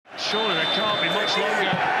Surely there can't be much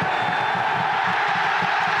longer. Is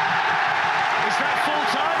that full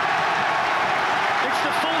time? It's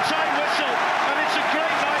the full-time whistle, and it's a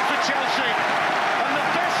great night for Chelsea. And the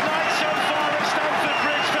best night so far at Stamford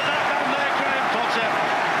Bridge for that man there, Graham Potter.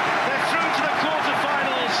 They're through to the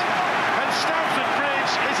quarter-finals, and Stamford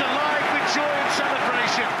Bridge is alive with joy and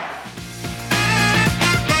celebration.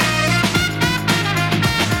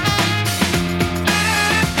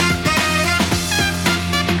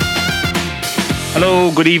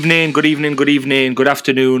 Hello, good evening, good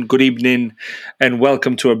afternoon, good evening, and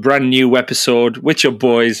welcome to a brand new episode with your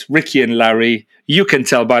boys, Ricky and Larry. You can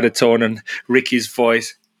tell by the tone and Ricky's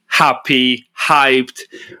voice. Happy, hyped,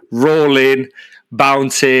 rolling,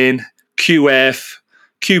 bouncing, QF,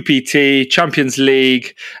 QPT, Champions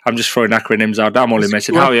League. I'm just throwing acronyms out. I'm only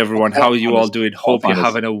messing. How are you, everyone? How are you all doing? Hope you're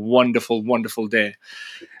having a wonderful, wonderful day.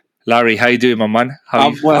 Larry, how you doing, my man?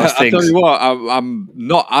 How's I things? tell you what, I'm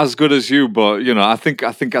not as good as you, but you know, I think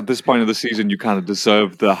at this point of the season, you kind of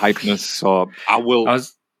deserve the hypeness. So I will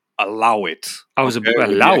allow it.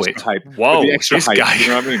 Allow it. Hype. Whoa, with the extra this hype, guy. You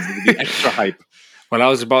know what I mean? With the extra hype. Well, I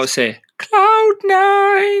was about to say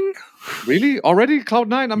Cloud9. Really? Already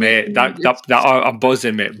Cloud9? I mean, mate, I'm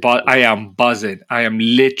buzzing, mate. But I am buzzing. I am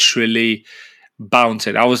literally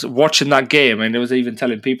bouncing. I was watching that game, and I was even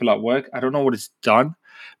telling people at work, I don't know what it's done.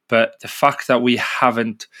 But the fact that we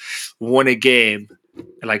haven't won a game,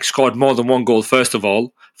 like scored more than one goal, first of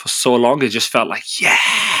all, for so long, it just felt like,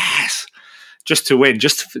 yes, just to win.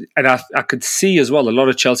 And I could see as well, a lot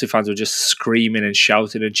of Chelsea fans were just screaming and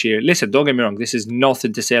shouting and cheering. Listen, don't get me wrong, this is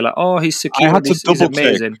nothing to say like, oh, he's secure, he's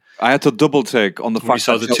amazing. I had to double take on the fact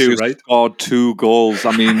that Chelsea scored 2 goals.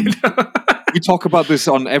 I mean... We talk about this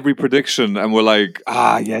on every prediction, and we're like,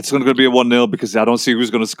 it's going to be a 1-0 because I don't see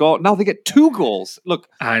who's going to score. Now they get 2 goals. Look,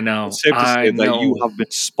 I know. It's safe to say that you have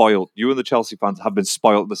been spoiled. You and the Chelsea fans have been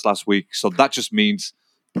spoiled this last week. So that just means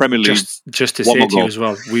Premier League. Just to say to you as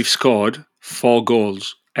well, we've scored 4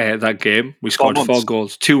 goals that game. We scored 4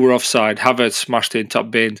 goals. 2 were offside. Havertz smashed in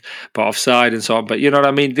top bins, but offside and so on. But you know what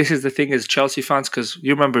I mean? This is the thing as Chelsea fans, because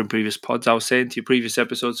you remember in previous pods, I was saying to you, previous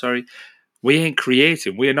episode, we ain't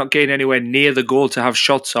creating. We are not getting anywhere near the goal to have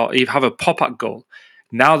shots or even have a pop at goal.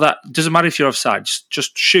 Now that doesn't matter if you're offside,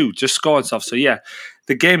 just shoot, just score and stuff. So yeah,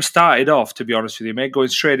 the game started off, to be honest with you, mate, going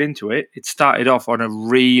straight into it. It started off on a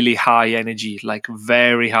really high energy, like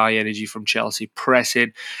very high energy from Chelsea,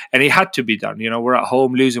 pressing, and it had to be done. You know, we're at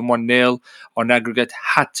home losing 1-0 on aggregate,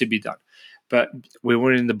 had to be done. But we were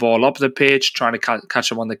winning the ball up the pitch, trying to catch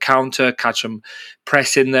them on the counter, catch them,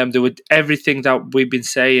 pressing them. They were everything that we've been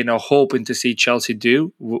saying or hoping to see Chelsea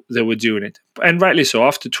do, they were doing it. And rightly so.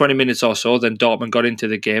 After 20 minutes or so, then Dortmund got into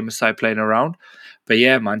the game and started playing around. But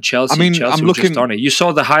yeah, man, Chelsea were just on it. You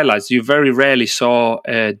saw the highlights. You very rarely saw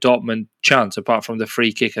a Dortmund chance, apart from the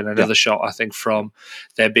free kick and another shot, I think, from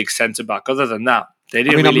their big centre-back. Other than that, they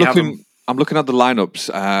didn't really have them. I'm looking at the lineups,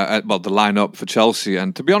 the lineup for Chelsea,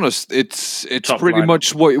 and to be honest, it's pretty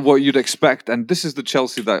much what you'd expect. And this is the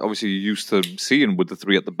Chelsea that obviously you're used to seeing with the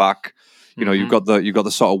 3 at the back. You know, you've got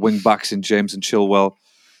the sort of wing backs in James and Chilwell.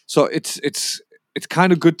 So it's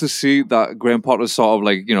kind of good to see that Graham Potter's sort of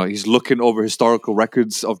like, you know, he's looking over historical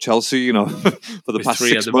records of Chelsea. You know, for the past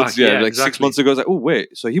 6 months. Exactly. 6 months ago, it's like, oh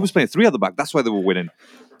wait, so he was playing 3 at the back. That's why they were winning.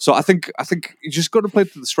 So I think you just got to play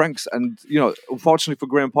to the strengths, and you know, unfortunately for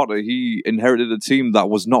Graham Potter, he inherited a team that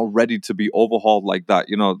was not ready to be overhauled like that.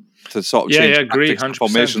 You know, to sort of change tactics and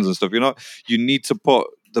formations and stuff. You know, you need to put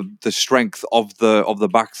the strength of the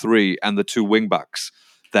back 3 and the 2 wing backs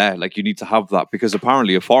there. Like you need to have that, because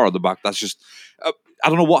apparently a 4 at the back, that's just. I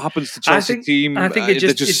don't know what happens to the Chelsea team. I think they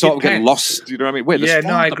just sort of get lost. You know what I mean?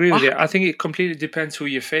 I agree with you. I think it completely depends who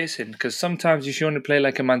you're facing, because sometimes if you only play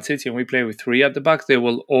like a Man City and we play with 3 at the back, they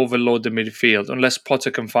will overload the midfield unless Potter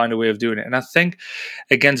can find a way of doing it. And I think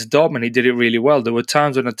against Dortmund, he did it really well. There were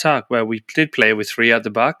times on attack where we did play with 3 at the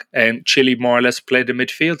back, and Chile more or less played a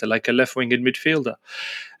midfielder, like a left-winged midfielder.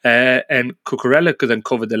 And Cucurella could then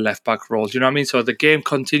cover the left-back role. Do you know what I mean? So the game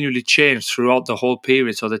continually changed throughout the whole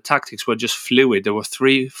period. So the tactics were just fluid. There were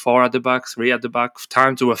 3, 4 at the back, 3 at the back.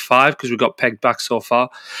 Times there were 5 because we got pegged back so far.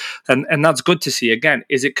 And that's good to see. Again,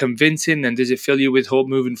 is it convincing and does it fill you with hope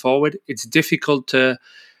moving forward? It's difficult to...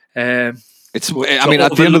 at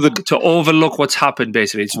the end of to overlook what's happened,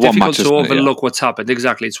 basically. It's difficult to overlook what's happened.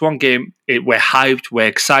 Exactly. It's one game. We're hyped. We're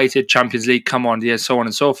excited. Champions League, come on. Yeah, so on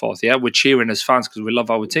and so forth. Yeah, we're cheering as fans because we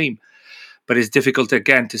love our team. But it's difficult,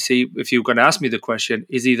 again, to see, if you're going to ask me the question,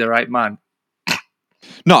 is he the right man?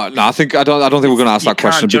 No, I don't think we're going to ask that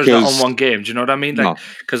question because because that on one game. Do you know what I mean?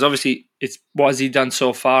 Because obviously, it's what has he done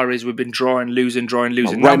so far? Is we've been drawing, losing.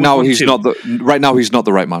 Right now, he's not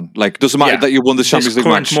the right man. Like, doesn't matter that you won the Champions League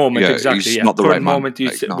match. Moment, exactly. He's not the right man.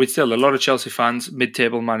 We're still a lot of Chelsea fans,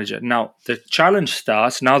 mid-table manager. Now the challenge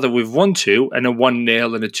starts now that we've won 2 and a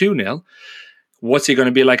 1-0 and a 2-0. What's he going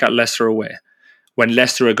to be like at Leicester away? When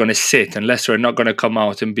Leicester are going to sit and Leicester are not going to come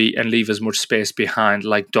out and leave as much space behind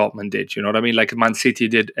like Dortmund did, you know what I mean? Like Man City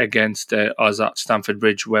did against us at Stamford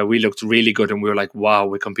Bridge, where we looked really good and we were like, wow,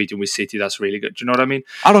 we're competing with City. That's really good. Do you know what I mean?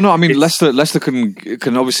 I don't know. I mean, Leicester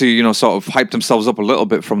can obviously, sort of hype themselves up a little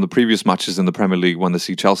bit from the previous matches in the Premier League when they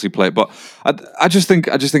see Chelsea play. But I just think,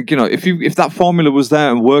 if that formula was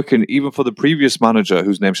there and working, even for the previous manager,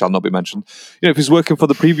 whose name shall not be mentioned, if he's working for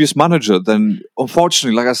the previous manager, then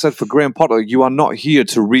unfortunately, like I said, for Graham Potter, you are not here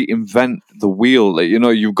to reinvent the wheel.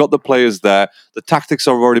 You've got the players there. The tactics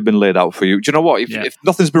have already been laid out for you. Do you know what? If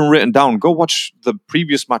nothing's been written down, go watch the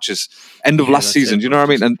previous matches, end of last season. Do you know what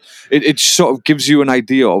I mean? And it sort of gives you an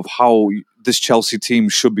idea of how this Chelsea team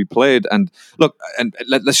should be played. And look, and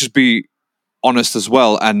let's just be honest as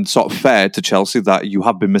well and sort of fair to Chelsea that you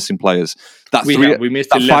have been missing players. We missed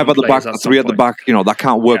that 5 at the back, 3 at the back. That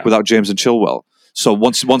can't work without James and Chilwell. So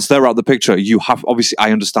once they're out of the picture, you have, obviously,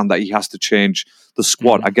 I understand that he has to change the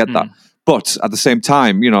squad. I get that. But at the same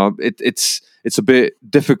time, it's a bit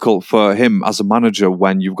difficult for him as a manager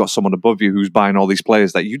when you've got someone above you who's buying all these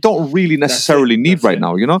players that you don't really necessarily need right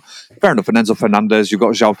now, Fair enough, and Enzo Fernandez, you've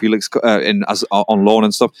got João Felix on loan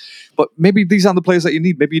and stuff. But maybe these aren't the players that you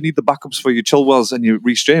need. Maybe you need the backups for your Chilwells and your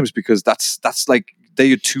Reece James, because that's like, they're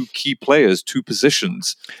your 2 key players, 2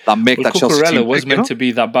 positions that make that Chelsea team. Was meant to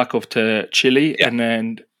be that backup to Chile, and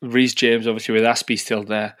then Reece James, obviously with Aspie still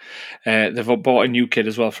there. They've bought a new kid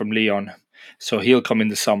as well from Lyon, so he'll come in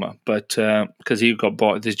the summer. But because he got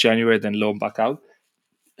bought this January, then loaned back out.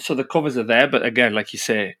 So the covers are there, but again, like you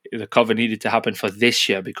say, the cover needed to happen for this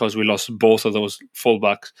year because we lost both of those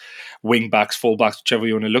fullbacks, wing-backs, fullbacks, whichever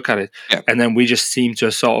you want to look at it. Yeah. And then we just seem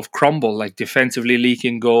to sort of crumble, like defensively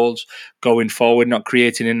leaking goals, going forward, not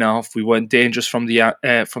creating enough. We weren't dangerous from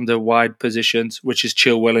the wide positions, which is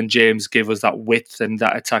Chilwell and James give us that width and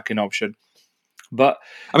that attacking option. But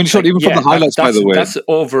I mean, even from the highlights, by the way, that's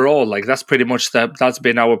overall, like that's pretty much that's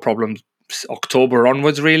been our problem. October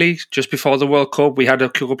onwards, really, just before the World Cup, we had a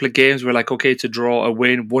couple of games. We're like, okay, to draw a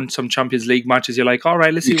win, won some Champions League matches. You're like, all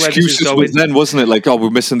right, let's see where this is going. Then wasn't it like, oh, we're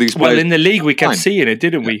missing these players? Well, in the league, we kept seeing it,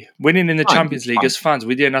 didn't we? Winning in the Champions League as fans,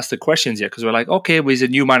 we didn't ask the questions yet because we're like, okay, he's a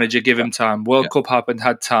new manager, give him time. World Cup happened,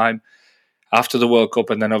 had time after the World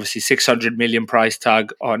Cup, and then obviously 600 million price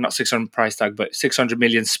tag, or not 600 price tag, but 600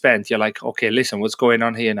 million spent. You're like, okay, listen, what's going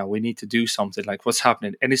on here now? We need to do something. Like, what's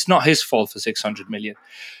happening? And it's not his fault for 600 million,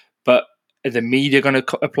 but the media going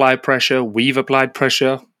to apply pressure. We've applied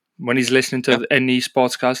pressure when he's listening to the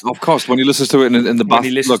NESportscast. Of course, when he listens to it in the bath. When he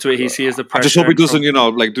listens to it, he sees the pressure. I just hope he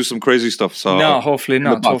doesn't, do some crazy stuff. So no, hopefully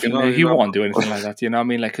not. Hopefully he won't do anything like that. You know what I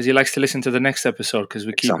mean? Like, because he likes to listen to the next episode because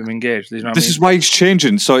we keep him engaged. You know this is why he's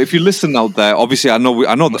changing. So if you listen out there, obviously we know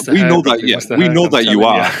that you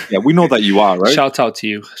are. Yeah, we know that you are, right? Shout out to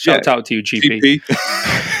you. Shout out to you, GP.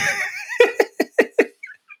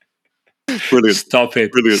 Brilliant. Stop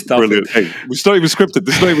it. Brilliant. Hey, it's not even scripted.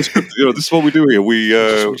 This is not even scripted. This is what we do here.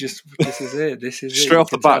 This is it. This is straight off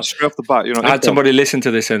the bat. I had somebody listen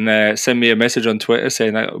to this and send me a message on Twitter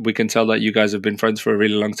saying that we can tell that you guys have been friends for a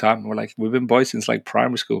really long time. We're like, we've been boys since like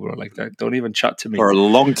primary school, bro. Like, don't even chat to me for a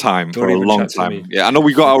long time. Yeah, I know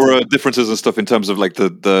we got our differences and stuff in terms of like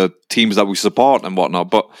the teams that we support and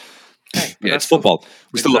whatnot, but. It's football.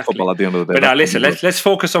 We still love football at the end of the day. But now, listen, let's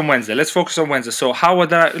focus on Wednesday. So how would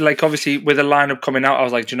that, like, obviously, with the lineup coming out, I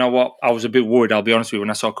was like, do you know what? I was a bit worried, I'll be honest with you, when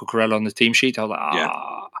I saw Cucurella on the team sheet. I was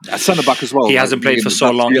like, centre-back as well. He hasn't played for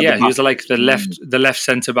so long. Yeah, he was like the left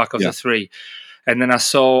centre-back of the three. And then I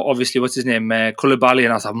saw, obviously, what's his name? Koulibaly,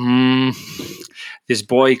 and I was like, this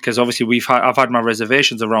boy, because obviously I've had my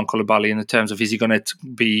reservations around Koulibaly in the terms of, is he going to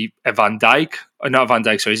be a Van Dijk? Not Van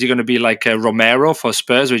Dijk, sorry. Is he going to be like a Romero for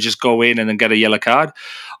Spurs, where he just go in and then get a yellow card?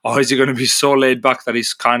 Or is he going to be so laid back that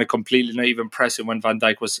he's kind of completely not even pressing when Van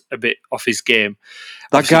Dijk was a bit off his game?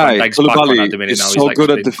 That guy, Koulibaly, is so good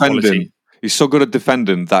at defending. Quality. He's so good at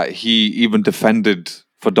defending that he even defended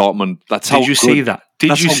for Dortmund. Did you see that?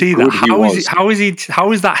 How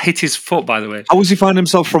is that hit his foot, by the way? How is he finding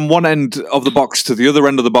himself from one end of the box to the other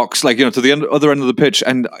end of the box, like, to the other end of the pitch,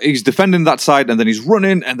 and he's defending that side, and then he's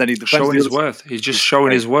running, and then he defends showing his worth. He's just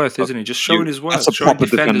showing his worth, isn't he? Just showing his worth. That's a proper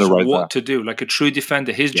defender right there. What to do, like a true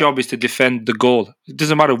defender. His job is to defend the goal. It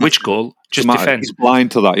doesn't matter which goal, just defend. He's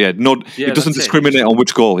blind to that. He doesn't discriminate on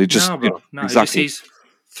which goal. He just exactly. He just sees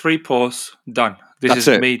 3 posts, done. This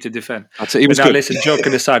is me to defend. That's it. He was but now, good. listen,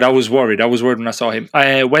 joking aside, I was worried. I was worried when I saw him.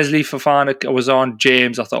 Wesley Fofana was on.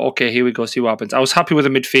 James, I thought, okay, here we go, see what happens. I was happy with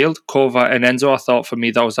the midfield. Kova and Enzo, I thought for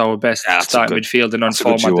me that was our best starting midfield and on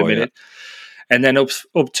form at the minute. Yeah. And then up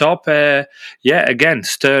top, again,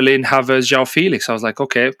 Sterling, Havertz, João Felix. I was like,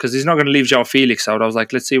 okay, because he's not going to leave João Felix out. I was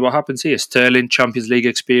like, let's see what happens here. Sterling, Champions League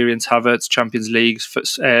experience, Havertz, Champions League,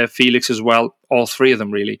 Felix as well, all three of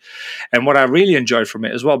them really. And what I really enjoyed from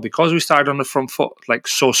it as well, because we started on the front foot like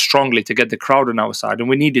so strongly to get the crowd on our side, and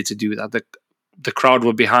we needed to do that. The crowd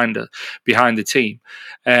were behind the team.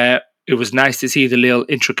 It was nice to see the little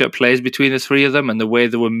intricate plays between the three of them and the way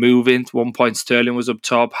they were moving. At one point, Sterling was up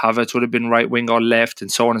top, Havertz would have been right wing or left,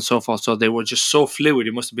 and so on and so forth. So they were just so fluid.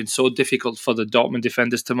 It must have been so difficult for the Dortmund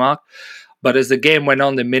defenders to mark. But as the game went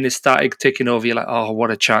on, the minutes started ticking over. You're like, oh, what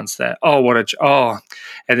a chance there. And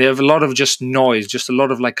they have a lot of just noise, just a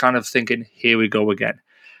lot of like kind of thinking, here we go again.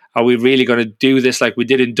 Are we really going to do this like we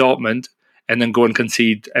did in Dortmund and then go and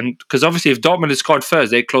concede? And because obviously if Dortmund had scored first,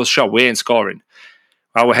 they close shot, we ain't scoring.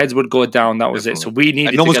 Our heads would go down. That was Definitely. It. So we needed.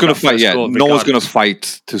 And no one's going to fight. Yeah, no one's going to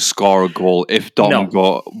fight to score a goal if Dortmund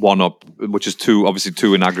got one up, which is two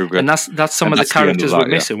in aggregate. And that's some of the characters we're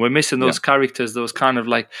missing. We're missing those characters, those kind of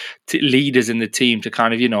like leaders in the team to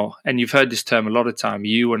kind of And you've heard this term a lot of time.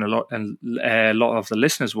 You and a lot of the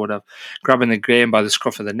listeners would have grabbing the game by the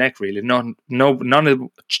scruff of the neck. Really,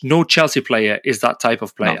 no Chelsea player is that type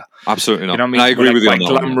of player. No, absolutely not. You know what I mean? I agree with you. Quite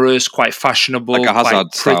glamorous, quite fashionable, like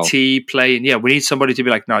quite pretty, playing. Yeah, we need somebody to be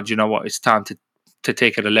like, no, do you know what? It's time to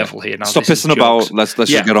take it a level here now. Stop pissing about. Let's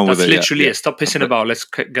just get on with it. That's literally it. Stop pissing about. Let's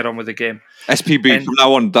get on with the game. SPB from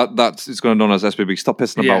now on. That's it's going to be known as SPB. Stop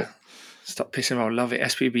pissing about. Stop pissing about. Love it.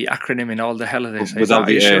 SPB acronym in all the hell of this. Are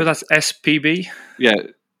you sure that's SPB? Yeah.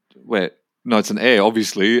 Wait. No, it's an A,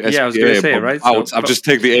 obviously. Yeah, I was going to say, right? I've just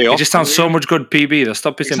take the A off. It just sounds so much good, PB. Though.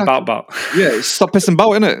 Stop pissing about. Yeah, stop pissing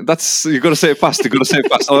about, innit? That's you've got to say it fast. You've got to say it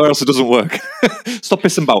fast, or else it doesn't work. Stop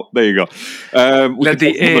pissing about. There you go. Let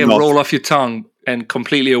the A roll off your tongue and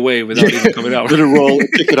completely away without even coming out. Let it roll.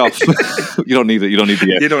 Kick it off. You don't need it. You don't need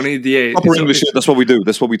the A. You don't need the A. Proper English. That's what we do.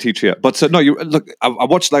 That's what we teach here. But no, you look. I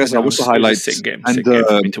watched. Like I said, I watched the highlights. Sick game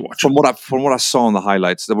for me to watch. From what I saw on the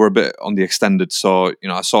highlights, they were a bit on the extended. So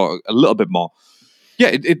I saw a little bit more. Yeah,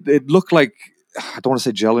 it looked like, I don't want to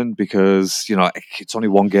say gelling because it's only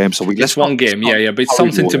one game, so it's one game, but it's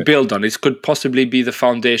something to build on. It could possibly be the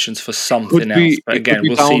foundations for something else. But again,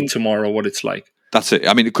 we'll see tomorrow what it's like. That's it.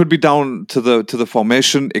 I mean, it could be down to the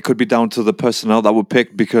formation. It could be down to the personnel that were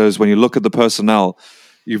picked, because when you look at the personnel,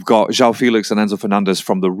 you've got João Felix and Enzo Fernandez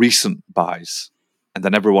from the recent buys. And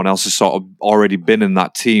then everyone else has sort of already been in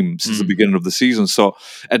that team since the beginning of the season. So,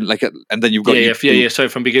 and then you've got Sorry,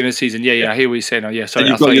 from beginning of the season. I hear what you're saying now. Yeah, sorry,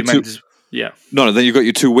 I thought you meant. No, then you've got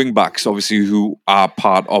your two wing backs, obviously, who are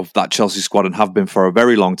part of that Chelsea squad and have been for a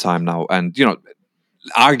very long time now. And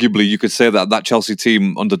arguably, you could say that Chelsea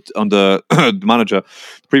team under the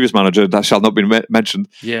previous manager that shall not be mentioned.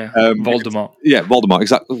 Yeah, Voldemort. Voldemort.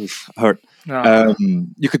 Exactly. Oof, hurt. No.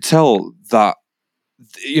 You could tell that.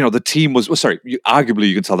 The team was arguably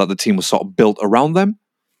you can tell that the team was sort of built around them,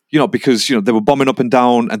 because they were bombing up and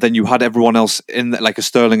down, and then you had everyone else in like a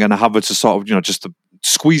Sterling and a Havertz to sort of just to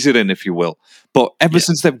squeeze it in, if you will. But ever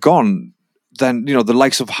since they've gone, then the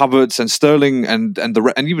likes of Havertz and Sterling and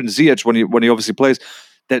even Ziyech when he obviously plays,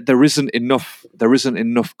 there isn't enough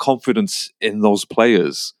confidence in those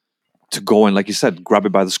players to go and, like you said, grab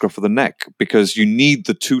it by the scruff of the neck, because you need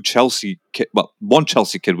the two Chelsea one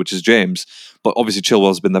Chelsea kid, which is James, but obviously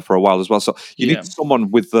Chilwell's been there for a while as well. So you need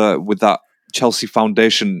someone with that Chelsea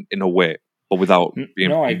foundation in a way, but without being.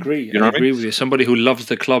 No, I agree. I agree with you. Somebody who loves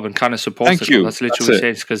the club and kind of supports the club. That's literally what it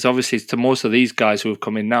is. Because obviously, to most of these guys who have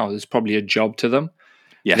come in now, there's probably a job to them.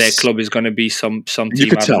 Yes. Their club is going to be some team,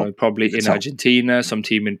 I don't know, probably in Argentina, some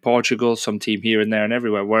team in Portugal, some team here and there and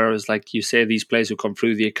everywhere. Whereas, like you say, these players who come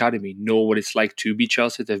through the academy know what it's like to be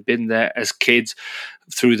Chelsea. They've been there as kids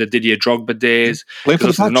through the Didier Drogba days.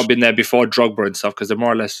 They've not been there before Drogba and stuff, because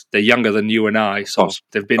they're younger than you and I. So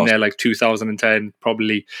they've been there like 2010,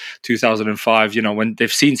 probably 2005. When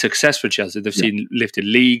they've seen success for Chelsea, they've seen lifted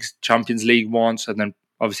leagues, Champions League once, and then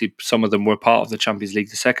obviously some of them were part of the Champions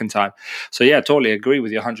League the second time. So I totally agree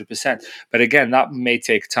with you 100%. But again, that may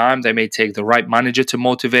take time. They may take the right manager to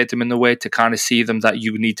motivate them in the way to kind of see them that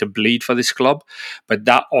you need to bleed for this club. But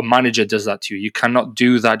that or manager does that to you. You cannot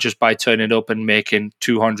do that just by turning up and making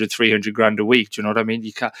 200, 300 grand a week. Do you know what I mean?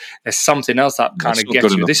 You can't. There's something else that kind of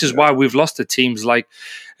gets you. This is why we've lost to teams like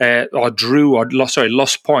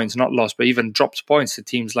lost points, not lost, but even dropped points to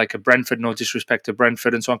teams like a Brentford, no disrespect to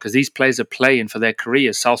Brentford and so on, because these players are playing for their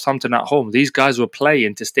careers. Southampton at home, these guys were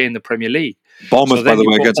playing to stay in the Premier League. Bournemouth, by the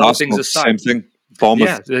way, against Arsenal, same thing.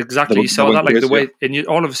 Bournemouth. Yeah, exactly. You saw that, like the way, and you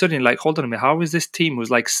all of a sudden you're like, hold on a minute, how is this team who's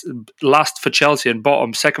like last for Chelsea and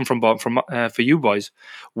second from bottom for you boys,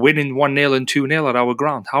 winning 1-0 and 2-0 at our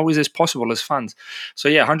ground? How is this possible as fans? So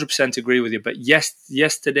yeah, 100% agree with you. But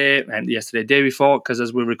yesterday, day before, because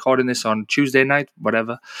as we're recording this on Tuesday night,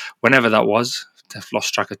 whenever that was. I've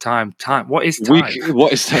lost track of time. What is time?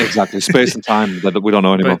 What is time exactly? Space and time that we don't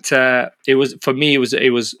know anymore. But it was, for me. It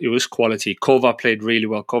was quality. Kovac played really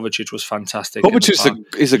well. Kovacic was fantastic.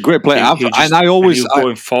 Kovacic is a great player, he was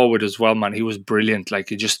going forward as well, man. He was brilliant. Like,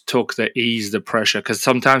 he just took the ease, the pressure. Because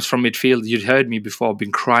sometimes from midfield, you'd heard me before,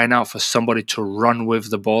 been crying out for somebody to run with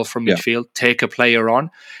the ball from midfield, take a player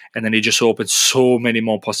on. And then he just opened so many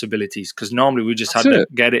more possibilities. Because normally we just had to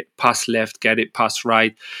get it, pass left, get it, pass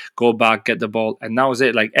right, go back, get the ball. And that was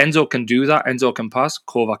it. Like, Enzo can do that. Enzo can pass.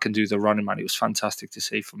 Kovac can do the running, man. It was fantastic to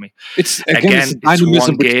see for me. It's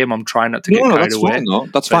one game. I'm trying not to get carried away. Fine, no,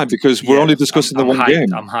 that's fine, because we're only discussing the one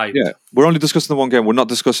game. I'm hyped. Yeah, we're only discussing the one game. We're not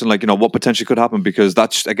discussing, like, what potentially could happen, because that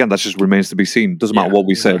just remains to be seen. Doesn't matter what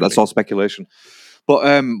we say. That's all speculation. But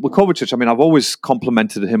with Kovacic, I mean, I've always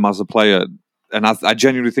complimented him as a player. And I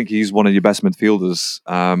genuinely think he's one of your best midfielders.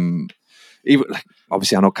 Even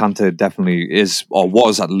obviously, I know Kante definitely is, or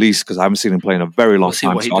was at least, because I haven't seen him play in a very long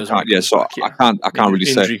time. I can't really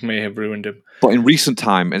say. Injury may have ruined him. But in recent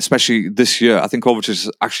time, and especially this year, I think Kovacic has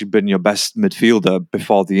actually been your best midfielder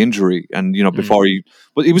before the injury, and before he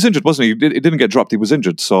was injured, wasn't he? He didn't get dropped; he was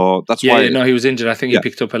injured, so that's why. Yeah, he was injured. I think he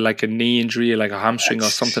picked up a knee injury, like a hamstring or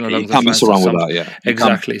something along those lines. Can't mess around with that. Yeah,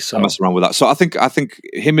 exactly. Can't mess around with that. So I think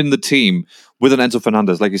him in the team with an Enzo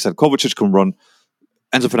Fernandez, like you said, Kovacic can run.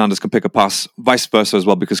 Enzo Fernandez can pick a pass, vice versa as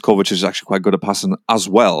well, because Kovacic is actually quite good at passing as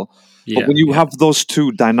well. But when you have those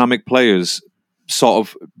two dynamic players sort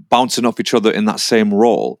of bouncing off each other in that same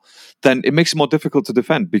role, then it makes it more difficult to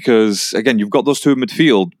defend, because, again, you've got those two in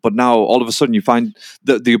midfield, but now all of a sudden you find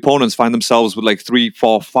that the opponents find themselves with like 3,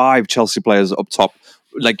 4, 5 Chelsea players up top,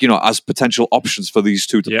 like, as potential options for these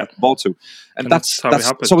two to put the ball to. And that's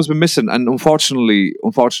always been missing. And unfortunately,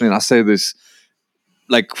 and I say this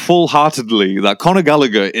like full-heartedly, that Conor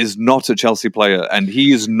Gallagher is not a Chelsea player, and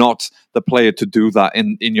he is not the player to do that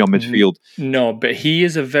in your midfield. No, but he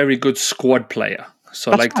is a very good squad player.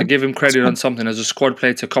 So, to give him credit on something, as a squad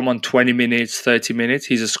player, to come on 20 minutes, 30 minutes,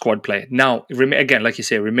 he's a squad player. Now, again, like you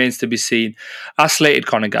say, it remains to be seen. I slated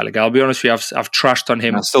Conor Gallagher. I'll be honest with you, I've trashed on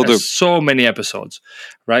him so many episodes,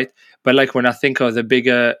 right? But like, when I think of the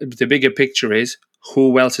bigger picture is,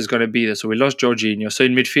 who else is going to be there? So we lost Jorginho. So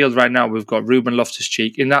in midfield right now, we've got Ruben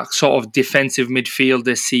Loftus-Cheek in that sort of defensive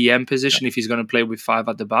midfielder CM position, if he's going to play with 5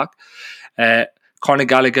 at the back. Conor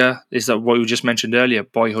Gallagher is what we just mentioned earlier,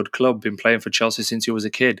 boyhood club, been playing for Chelsea since he was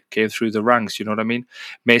a kid, came through the ranks, you know what I mean?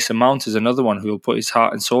 Mason Mount is another one who will put his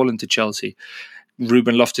heart and soul into Chelsea.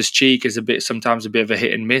 Ruben Loftus-Cheek is sometimes a bit of a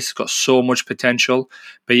hit and miss, got so much potential.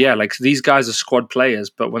 But yeah, like, these guys are squad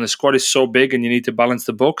players, but when the squad is so big and you need to balance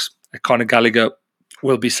the books, Conor Gallagher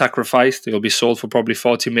will be sacrificed. He'll be sold for probably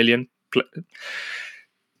 40 million. Because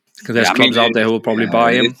there's clubs out there who will probably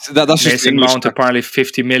buy him. That's Mason Mount apparently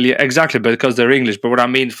 50 million. Exactly, but because they're English. But what I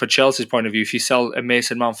mean, for Chelsea's point of view, if you sell a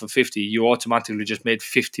Mason Mount for 50, you automatically just made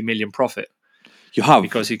 50 million profit. You have,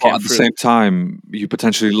 because he came at the same time, you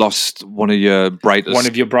potentially lost one of your brighter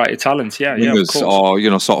talents, wingers,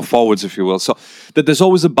 or sort of forwards, if you will. So there's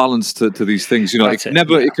always a balance to these things. We can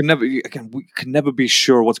never be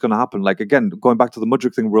sure what's going to happen. Like, again, going back to the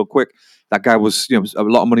Mudryk thing real quick, that guy was, a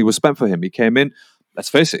lot of money was spent for him. He came in. Let's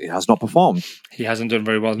face it, he has not performed. He hasn't done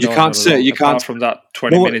very well. Apart from that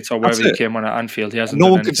 20 minutes or wherever he came on at Anfield, he hasn't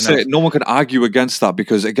done anything else. No one can argue against that,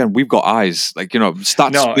 because, again, we've got eyes. Like,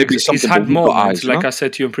 stats. No, maybe something, he's had moments, eyes, like I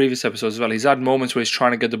said to you in previous episodes as well. He's had moments where he's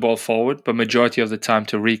trying to get the ball forward, but majority of the time,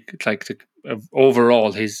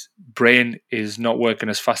 overall, his brain is not working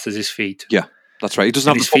as fast as his feet. Yeah. That's right. He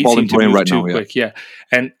doesn't have the footballing brain right now. Quick,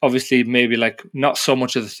 and obviously, maybe not so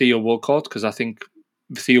much of the Theo Walcott, because I think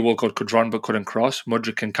Theo Walcott could run but couldn't cross.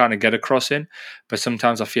 Mudryk can kind of get a cross in, but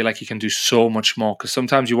sometimes I feel like he can do so much more, because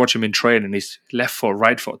sometimes you watch him in training, he's left foot,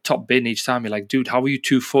 right foot, top bin each time. You're like, dude, how are you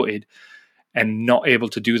 2-footed and not able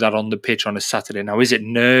to do that on the pitch on a Saturday? Now, is it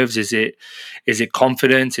nerves? Is it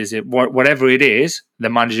confidence? Is it whatever it is? The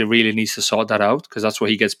manager really needs to sort that out, because that's what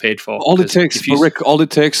he gets paid for. All it takes is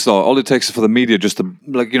for the media just to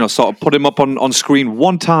sort of put him up on screen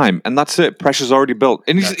one time, and that's it. Pressure's already built,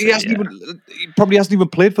 and he probably hasn't even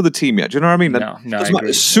played for the team yet. Do you know what I mean? No,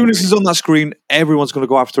 as soon as he's on that screen, everyone's going to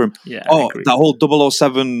go after him. Yeah, that whole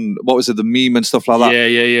 007, what was it, the meme and stuff like that.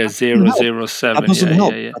 Yeah, 007. That doesn't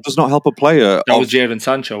help. That does not help a player. player. That was Jadon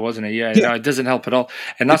Sancho, wasn't it? Yeah. No, it doesn't help at all.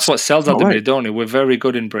 And that's what sells at the minute, don't it? We're very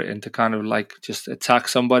good in Britain to kind of like just attack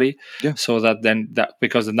somebody, so that then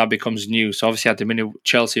because then that becomes news. So obviously at the minute,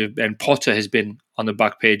 Chelsea and Potter has been on the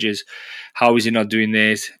back pages. How is he not doing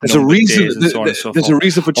this? There's a reason. There's a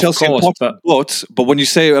reason for Chelsea and Potter. But when you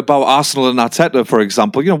say about Arsenal and Arteta, for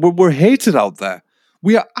example, we're hated out there.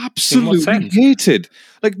 We are absolutely hated.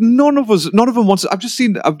 Like none of them wants. I've just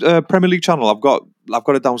seen a Premier League channel. I've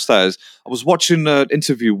got it downstairs. I was watching an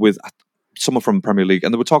interview with someone from Premier League,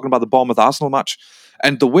 and they were talking about the Bournemouth Arsenal match.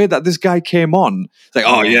 And the way that this guy came on, it's like,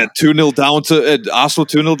 2-0 down to Arsenal,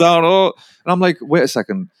 2-0 down. Oh, and I'm like, wait a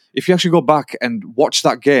second. If you actually go back and watch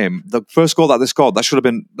that game, the first goal that they scored, that shouldn't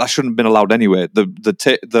have been allowed anyway.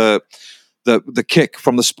 The kick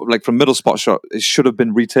from from middle spot shot, it should have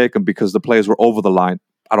been retaken because the players were over the line.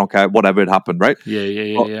 I don't care, whatever had happened, right?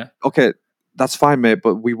 Yeah. Okay, that's fine, mate.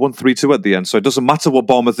 But we won 3-2 at the end, so it doesn't matter what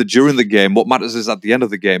Bournemouth did during the game. What matters is at the end of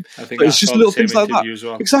the game. I think it's just little things like that.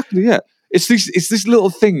 Well. Exactly, yeah. It's these little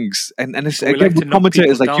things, and it's again with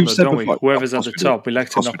commentators like you said before. Whoever's at the top, we like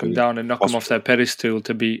to knock them down and knock them off their pedestal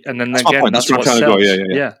to be, and then again, that's what sells.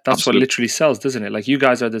 Yeah, that's what literally sells, doesn't it? Like you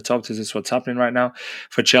guys are at the top. This is what's happening right now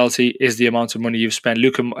for Chelsea. Is the amount of money you've spent?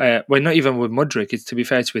 Not even with Mudryk. It's to be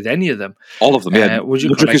fair, it's with any of them. All of them. Yeah,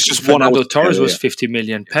 Mudryk is just Fernando Torres was 50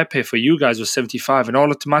 million. Pepe for you guys was 75, and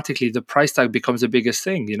automatically the price tag becomes the biggest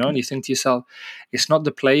thing. And you think to yourself, it's not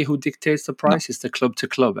the player who dictates the price; it's the club to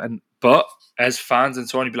club, but as fans and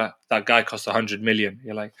so on, you'd be like, that guy costs 100 million.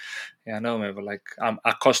 You're like, yeah, I know, man, but like,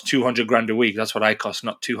 I cost 200 grand a week. That's what I cost,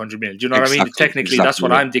 not 200 million. Do you know what I mean? Technically, that's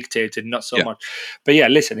what I'm dictated, not so much. But yeah,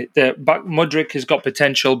 listen, Mudryk has got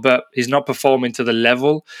potential, but he's not performing to the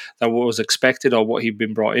level that was expected or what he'd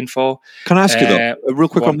been brought in for. Can I ask you though, real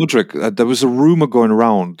quick on Mudryk? There was a rumor going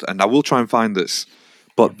around, and I will try and find this,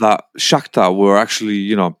 but that Shakhtar were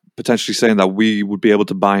actually, potentially saying that we would be able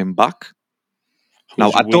to buy him back. Now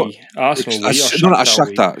I don't.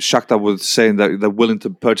 Shakhtar. Shakhtar was saying that they're willing to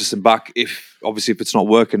purchase him back if it's not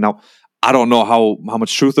working. Now I don't know how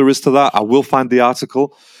much truth there is to that. I will find the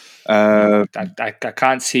article. I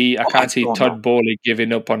can't see Todd Bowley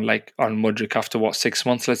giving up on Mudryk after 6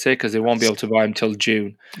 months, let's say, because they won't be able to buy him till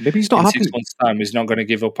June. Maybe he's not happy. 6 months' time, he's not going to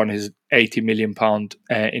give up on his £80 million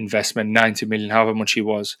investment, 90 million, however much he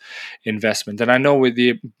was investment. And I know with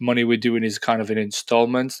the money we're doing is kind of in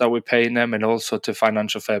installments that we're paying them, and also to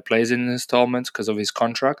financial fair plays in installments because of his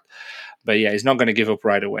contract. But yeah, he's not going to give up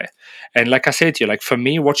right away. And like I said to you, like for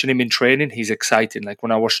me, watching him in training, he's exciting. Like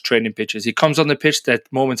when I watch training pitches, he comes on the pitch, that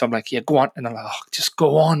moment I'm like, yeah, go on. And I'm like, just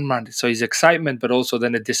go on, man. So his excitement, but also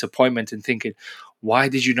then a disappointment in thinking, why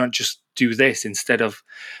did you not just do this instead of?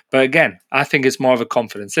 But again, I think it's more of a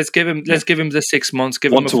confidence. Let's give him the 6 months,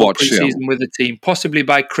 give him a full preseason with the team, possibly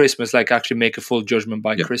by Christmas, like actually make a full judgment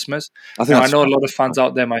by Christmas. I know a lot of fans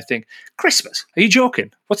out there might think, Christmas? Are you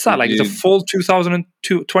joking? What's that, like the full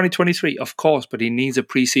 2023? Of course, but he needs a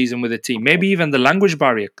preseason with the team. Maybe even the language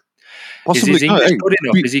barrier. Possibly. Is his English good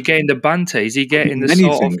enough? Is he getting the banter? Is he getting the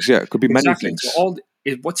many things? Yeah, it could be many things. So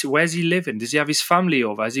where's he living? Does he have his family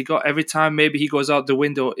over? Has he got every time maybe he goes out the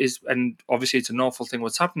window and obviously it's an awful thing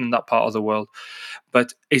what's happening in that part of the world,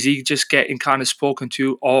 but is he just getting kind of spoken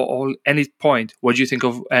to or any point? What do you think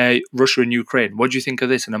of Russia and Ukraine? What do you think of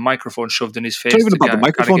this? And a microphone shoved in his face. It's not even about the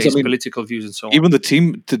microphones. Political views and so on. Even the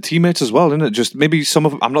teammates as well, isn't it? Just maybe some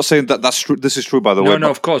of. I'm not saying that's true. This is true, by the way. No,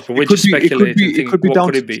 of course. But we're just speculating. It could be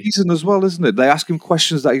down to the season as well, isn't it? They ask him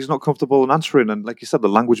questions that he's not comfortable in answering, and like you said, the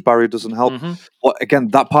language barrier doesn't help. But again,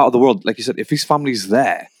 that part of the world, like you said, if his family's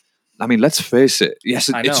there, I mean, let's face it. Yes,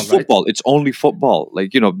 it's football. Right? It's only football.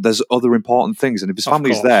 Like, there's other important things. And if his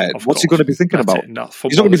family's there, what's he going to be thinking about? He's not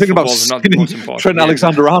going to be thinking about Trent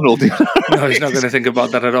Alexander-Arnold. No, he's not going to think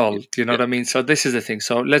about that at all. Do you know what I mean? So this is the thing.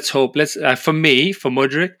 So let's hope. For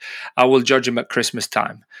Mudryk, I will judge him at Christmas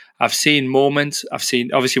time. I've seen moments.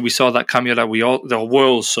 Obviously, we saw that cameo that the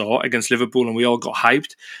world saw against Liverpool, and we all got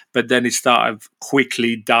hyped. But then it started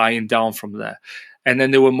quickly dying down from there. And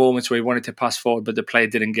then there were moments where he wanted to pass forward, but the player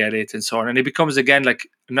didn't get it and so on. And it becomes, again, like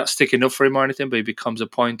not sticking up for him or anything, but it becomes a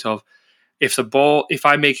point of if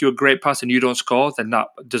I make you a great pass and you don't score, then that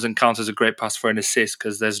doesn't count as a great pass for an assist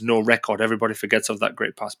because there's no record. Everybody forgets of that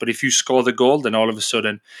great pass. But if you score the goal, then all of a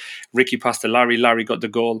sudden, Ricky passed to Larry, Larry got the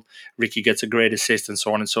goal, Ricky gets a great assist and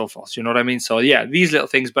so on and so forth. You know what I mean? So yeah, these little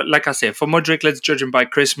things. But like I say, for Mudryk, let's judge him by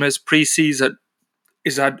Christmas. Pre-season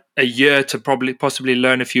is had a year to possibly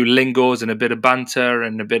learn a few lingos and a bit of banter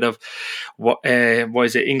and a bit of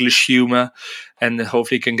English humour, and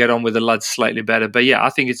hopefully can get on with the lads slightly better. But yeah, I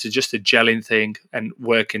think it's just a gelling thing and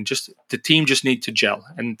working. Just the team just need to gel.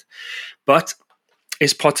 But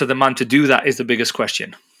is Potter the man to do that? Is the biggest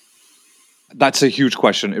question. That's a huge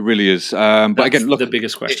question. It really is. But again, look, the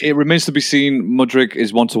biggest question. It remains to be seen. Mudryk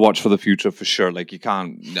is one to watch for the future for sure. Like you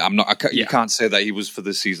can't say that he was for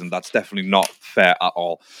this season. That's definitely not fair at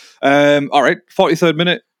all. All right, 43rd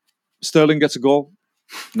minute, Sterling gets a goal.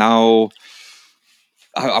 Now,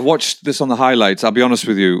 I watched this on the highlights. I'll be honest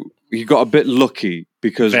with you. He got a bit lucky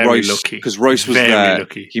because Royce was there.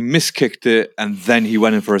 Lucky. He miskicked it, and then he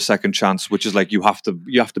went in for a second chance, which is like you have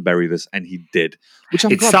to bury this, and he did. Which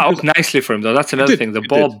I'm set up nicely for him, though. That's another thing. The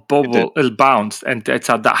ball bounced, and it's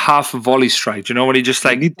at that half volley strike. You know, when he just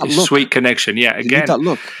like sweet connection. Yeah, again, you need that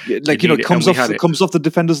look. Like it comes off the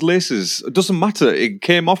defender's laces. It doesn't matter. It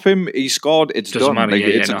came off him. He scored. It's doesn't done.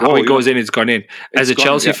 Matter. Like, how it goes in, it's gone in. As a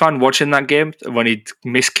Chelsea fan watching that game, when he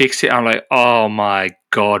miskicks it, I'm like, oh my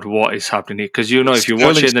God, what is happening here? Because if you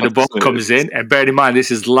watch it and the ball comes in, and bear in mind,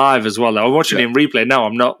 this is live as well. I'm watching it in replay now.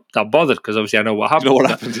 I'm not that bothered because obviously I know what happened. You know what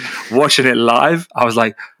happened? Watching it live, I was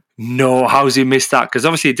like, no, how's he missed that? Because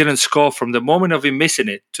obviously he didn't score from the moment of him missing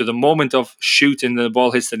it to the moment of shooting the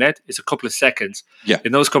ball hits the net. It's a couple of seconds. Yeah.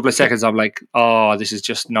 In those couple of seconds, I'm like, oh, this is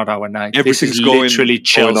just not our night. This is literally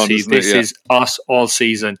Chelsea. This is us all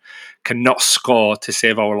season. Cannot score to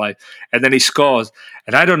save our life. And then he scores.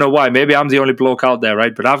 And I don't know why. Maybe I'm the only bloke out there,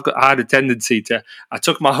 right? But I had a tendency I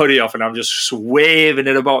took my hoodie off and I'm just waving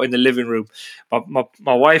it about in the living room.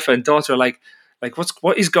 My wife and daughter are like,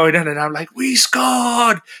 what is going on? And I'm like, we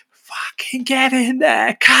scored. Fucking get in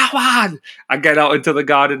there. Come on. I get out into the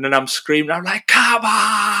garden and I'm screaming. I'm like, come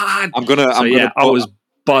on. I was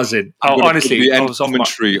buzzing. Honestly, the end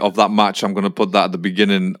commentary of that match. I'm going to put that at the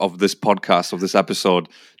beginning of this podcast, of this episode.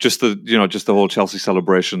 Just the whole Chelsea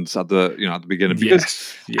celebrations at the beginning.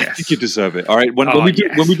 Because I think you deserve it. All right. When we do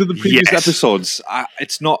the previous episodids,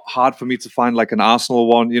 it's not hard for me to find like an Arsenal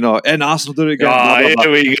one. And Arsenal did it again. Here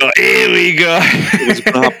we go. It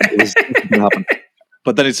was going to happen.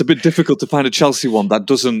 But then it's a bit difficult to find a Chelsea one that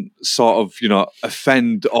doesn't sort of,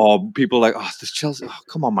 offend or people like, oh, this Chelsea,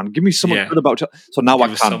 come on, man, give me something good about Chelsea. So now I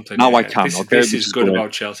can. I can. This is good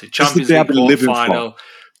about Chelsea. Champions League quarter-final,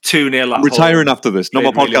 2-0 I'm retiring after this. No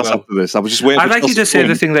more podcasts after this. I was just waiting. I'd like you to say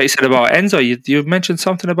the thing that you said about Enzo. You mentioned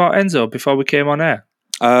something about Enzo before we came on air.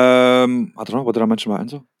 I don't know. What did I mention about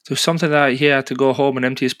Enzo? There was something that he had to go home and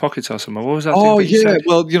empty his pockets or something. What was that? Oh, thing that you said?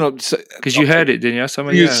 Well, because you heard it, didn't you?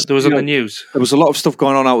 There was on the news. There was a lot of stuff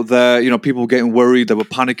going on out there. People were getting worried. They were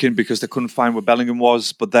panicking because they couldn't find where Bellingham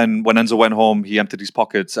was. But then when Enzo went home, he emptied his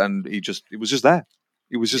pockets and he was just there.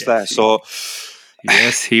 He was just there. So.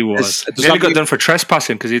 Yes, he was. Nearly got done for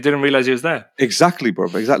trespassing because he didn't realize he was there. Exactly, bro.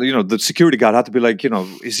 Exactly. The security guard had to be like,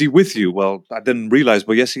 is he with you? Well, I didn't realize,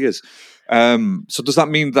 but yes, he is. So does that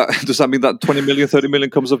mean that 20 million, 30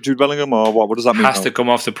 million comes off Jude Bellingham, or what? What does that mean? Has to come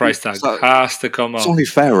off the price tag. Has to come off. It's only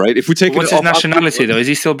fair, right? If we take what's his nationality though? Is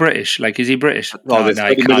he still British? Like, is he British? No, he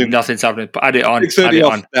can't. Nothing's happening. But add it on.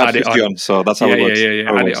 Add it on. So that's how it works.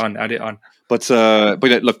 Yeah. Add it on. But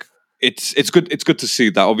yeah, look. It's good. It's good to see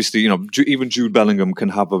that. Obviously, even Jude Bellingham can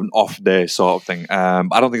have an off day sort of thing. I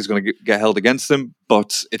don't think it's going to get held against him,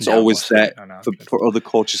 but it's always there for other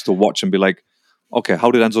coaches to watch and be like, okay, how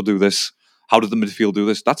did Enzo do this? How did the midfield do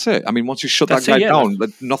this? That's it. I mean, once you shut that guy down,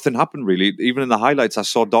 nothing happened really. Even in the highlights, I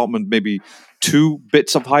saw Dortmund, maybe 2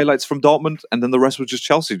 bits of highlights from Dortmund, and then the rest was just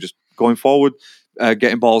Chelsea, just going forward,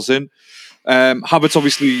 getting balls in. Havertz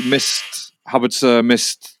obviously missed.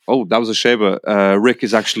 Oh, that was a shaver. Rick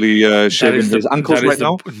is actually shaving his ankles right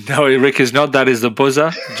now. No, Rick is not. That is the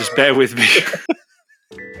buzzer. Just bear with me.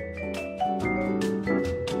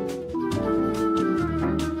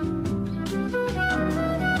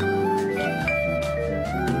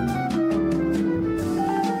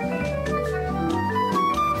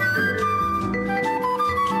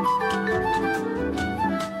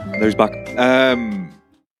 There he's back.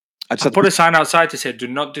 I put a sign outside to say "Do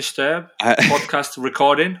not disturb" podcast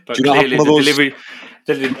recording, but clearly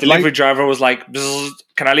the delivery driver was like,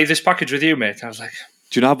 "Can I leave this package with you, mate?" I was like,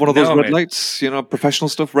 "Do you not have one of those red lights? Professional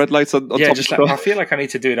stuff, red lights on top of stuff?" Like, I feel like I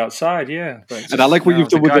need to do it outside. Yeah, and I like what you've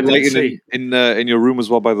done with the lighting in your room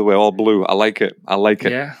as well. By the way, all blue. I like it.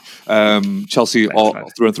 Yeah. Chelsea all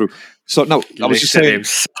through and through. So no, I was just saying.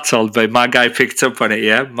 Settled, but my guy picked up on it.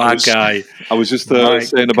 Yeah, guy. I was just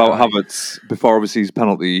saying about Havertz before obviously his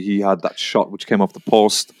penalty. He had that shot which came off the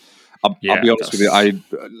post. I'll be honest with you.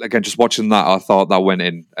 Again, just watching that, I thought that went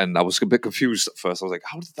in, and I was a bit confused at first. I was like,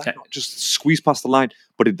 "How did that not just squeeze past the line?"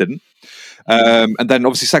 But it didn't. And then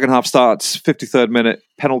obviously second half starts, 53rd minute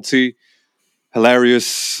penalty.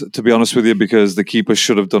 Hilarious, to be honest with you, because the keeper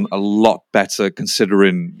should have done a lot better.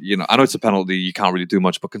 Considering, I know it's a penalty, you can't really do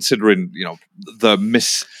much, but considering, the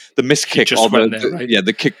miss kick or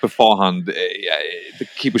the kick beforehand, the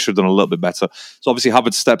keeper should have done a little bit better. So obviously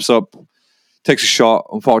Havertz steps up. takes a shot.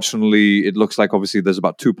 Unfortunately, it looks like obviously there's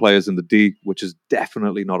about 2 players in the D, which is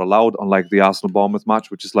definitely not allowed, unlike the Arsenal-Bournemouth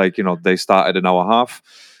match, which is like, they started an hour and a half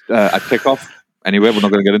at kickoff. Anyway, we're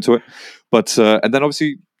not going to get into it. But, and then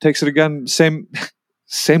obviously takes it again, same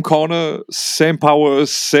corner, same power,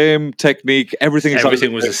 same technique, everything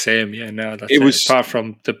was the same. Yeah, no, that's it. Was, apart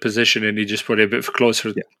from the positioning, he just put it a bit closer.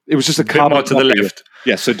 Yeah, it was just a bit more to the left.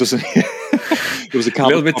 Yeah, so it doesn't. It was a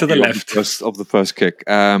little bit to the left of the first kick,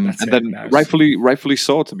 and then rightfully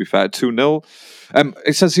so. To be fair, 2-0.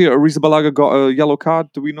 It says here Arrizabalaga got a yellow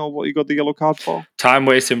card. Do we know what he got the yellow card for? Time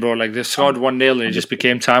wasting, bro. Like they scored 1-0 and it just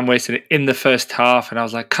became time wasting in the first half. And I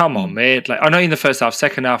was like, come on, mate. Like, I know in the first half,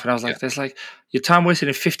 second half, and I was like, there's like you're time wasting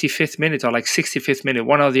in 55th minute or like 65th minute,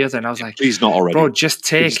 one or the other. And I was like, please not already, bro. Just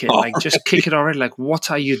take it. Like, just kick it already. Like,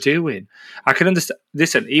 what are you doing? I can understand.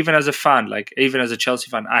 Listen, even as a fan, like even as a Chelsea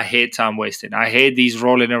fan, I hate time wasting. I hate these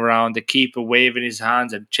rolling around, the keeper waving his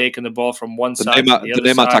hands and taking the ball from one side to the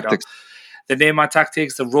other side. Tactics. The Neymar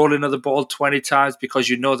tactics, the rolling of the ball 20 times because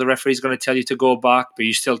you know the referee is going to tell you to go back, but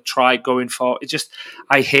you still try going forward.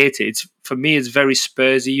 I hate it. For me, it's very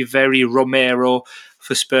Spursy, very Romero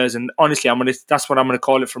for Spurs. And honestly, that's what I'm going to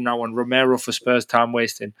call it from now on. Romero for Spurs time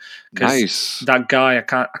wasting. Nice. That guy, I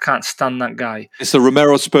can't stand that guy. It's the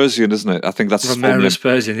Romero Spursian, isn't it? I think that's Romero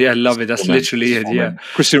Spursian. Yeah, I love it. That's literally it. Yeah,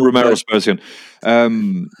 Christian Romero Spursian.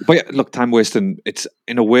 But yeah, look, time wasting. It's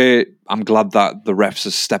in a way. I'm glad that the refs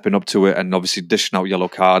are stepping up to it and obviously dishing out yellow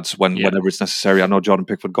cards whenever it's necessary. I know Jordan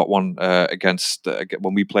Pickford got one against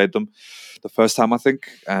when we played them the first time. I think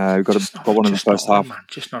we got one in the first half. Man.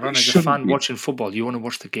 Just not on. As a fan watching football, you want to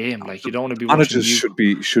watch the game. Like you don't want to be. Managers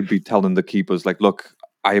should be telling the keepers like, look,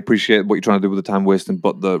 I appreciate what you're trying to do with the time wasting,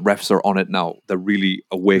 but the refs are on it now. They're really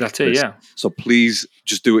awake. That's it, yeah. So please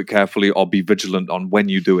just do it carefully or be vigilant on when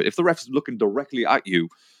you do it. If the ref's looking directly at you,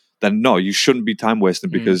 then no, you shouldn't be time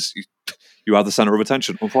wasting because you are the center of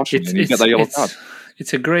attention, unfortunately, and you get that yellow card.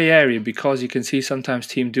 It's a grey area because you can see sometimes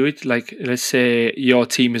teams do it. Like, let's say your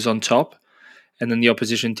team is on top and then the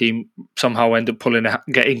opposition team somehow end up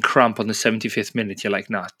getting cramp on the 75th minute. You're like,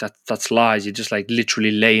 nah, that's lies. You're just like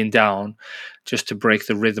literally laying down just to break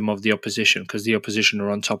the rhythm of the opposition because the opposition are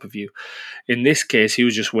on top of you. In this case, he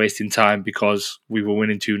was just wasting time because we were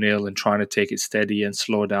winning 2-0 and trying to take it steady and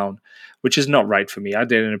slow down, which is not right for me. I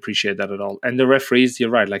didn't appreciate that at all. And the referees, you're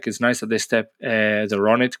right. Like, it's nice that they're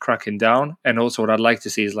on it, cracking down. And also what I'd like to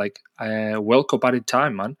see is like World Cup added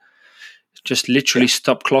time, man. Just literally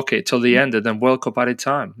stop clock it till the end and then World Cup added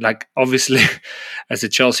time. Like, obviously, as a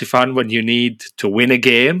Chelsea fan, when you need to win a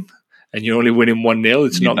game and you're only winning 1-0,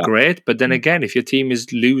 it's not great. But then again, if your team is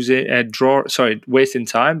wasting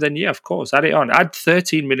time, then yeah, of course, add it on. Add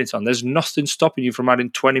 13 minutes on. There's nothing stopping you from adding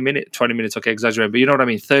 20 minutes. 20 minutes, okay, exaggerate, but you know what I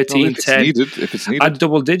mean? 13, 10. If it's needed. Add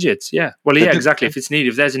double digits, yeah. Well, yeah, exactly. If it's needed.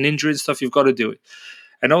 If there's an injury and stuff, you've got to do it.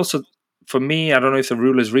 And also, for me, I don't know if the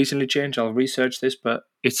rule has recently changed. I'll research this, but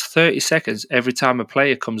it's 30 seconds every time a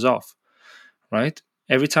player comes off, right?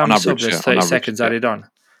 Every time there's 30 seconds added on.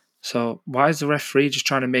 So why is the referee just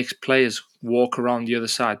trying to make players walk around the other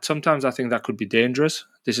side? Sometimes I think that could be dangerous.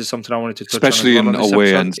 This is something I wanted to touch especially on. Especially in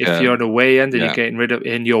away ends. If you're at away end and you're getting rid of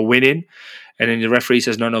and you're winning, and then the referee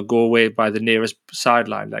says, no, go away by the nearest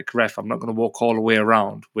sideline. Like, ref, I'm not going to walk all the way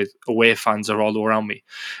around with away fans are all around me.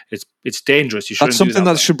 It's dangerous. You shouldn't. That's something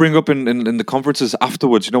that should bring up in the conferences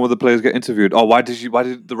afterwards. You know, when the players get interviewed. Oh, why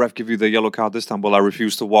did the ref give you the yellow card this time? Well, I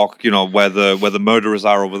refuse to walk. You know, where the murderers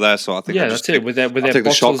are over there. So I think that's it. With their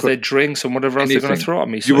bottles, their drinks, and whatever else they're going to throw at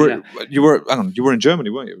me. So, you were in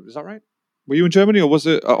Germany, weren't you? Is that right? Were you in Germany or was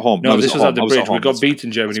it at home? No, this was at the bridge. We got beat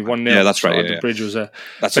in Germany 1-0. Yeah, that's right. The bridge was there.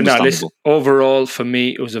 That's but understandable. Overall, for me,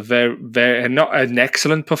 it was a very, very, not an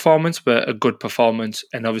excellent performance, but a good performance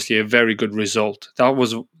and obviously a very good result.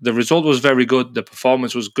 The result was very good. The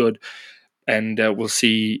performance was good. And we'll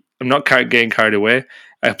see. I'm not getting carried away.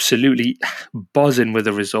 Absolutely buzzing with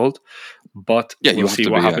the result. But we'll see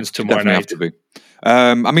what happens tomorrow night.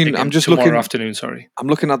 I'm just looking afternoon. Sorry, I'm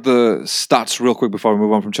looking at the stats real quick before we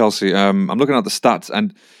move on from Chelsea. I'm looking at the stats,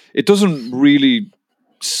 and it doesn't really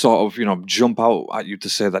sort of jump out at you to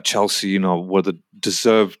say that Chelsea were the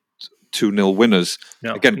deserved 2-0 winners.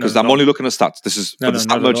 Again, because I'm only looking at stats. This is for the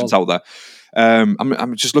stat merchants out there.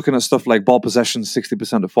 I'm just looking at stuff like ball possession,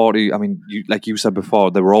 60% to 40. I mean, like you said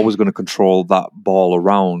before, they were always going to control that ball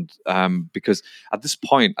around because at this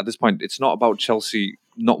point, it's not about Chelsea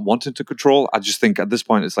not wanting to control. I just think at this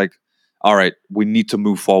point, it's like, all right, we need to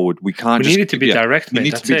move forward. We can't. We need it to be direct. We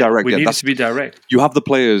need to be direct. We need it to be direct. You have the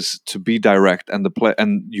players to be direct, and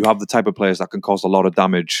you have the type of players that can cause a lot of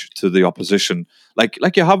damage to the opposition. Like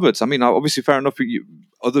your Havertz. I mean, obviously, fair enough.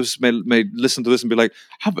 Others may listen to this and be like,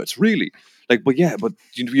 Havertz, really? but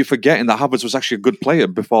you're forgetting that Havertz was actually a good player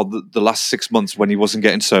before the last 6 months when he wasn't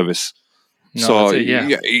getting service. No, So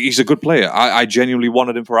yeah, he's a good player. I genuinely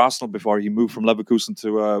wanted him for Arsenal before he moved from Leverkusen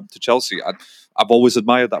to Chelsea. I've always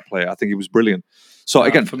admired that player. I think he was brilliant. So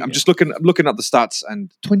again, I'm just looking at the stats,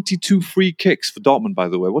 and 22 free kicks for Dortmund. By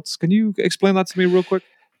the way, can you explain that to me real quick?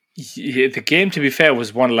 Yeah, the game, to be fair,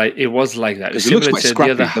 was like that. It was It similar looks to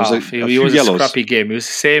scrappy. the other half. It was a scrappy game. It was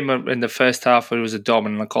the same in the first half, but it was a Dortmund.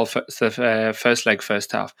 And I call the first leg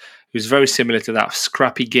first half. It was very similar to that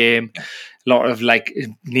scrappy game. A lot of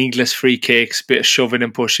needless free kicks, bit of shoving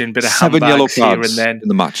and pushing, bit of 7 yellow handbags cards here and then in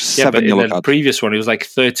the match. Yeah, but in the cards. previous one, it was like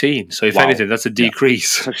 13. So if anything, that's a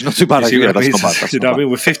decrease. It's actually not too bad. Yeah, that's not bad. That's you know what I mean?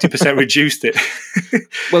 We're 50% reduced it.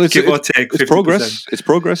 Well, it's give or take. It's 50%. progress. It's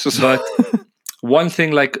progress. But one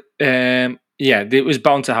thing, it was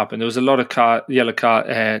bound to happen. There was a lot of yellow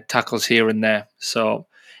card tackles here and there, so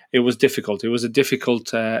it was difficult. It was a difficult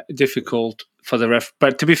for the ref.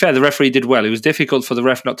 But to be fair, the referee did well. It was difficult for the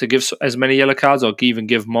ref not to give as many yellow cards or even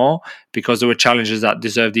give more, because there were challenges that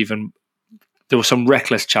deserved even. There were some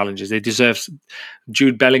reckless challenges. They deserved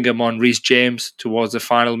Jude Bellingham on Reece James towards the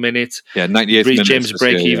final minute. Yeah, 98 Reece minutes. James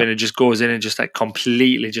break even and just goes in and just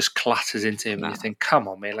completely just clatters into him. And you think, come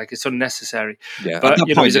on, man, it's unnecessary. Yeah, but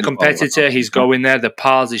he's a competitor. He's going there. The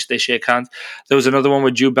pals, they shake hands. There was another one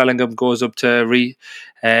where Jude Bellingham goes up to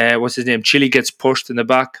what's his name? Chile gets pushed in the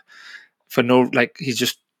back for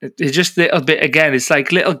it's just a little bit, again, it's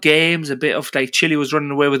like little games, a bit of Chile was running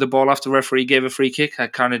away with the ball after the referee gave a free kick. I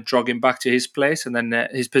kind of drog him back to his place and then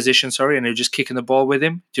his position, and he was just kicking the ball with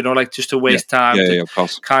him. Do you know, just to waste time, of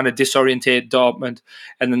course. Kind of disorientate Dortmund.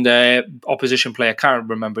 And then the opposition player, I can't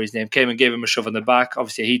remember his name, came and gave him a shove on the back.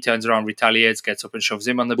 Obviously, he turns around, retaliates, gets up and shoves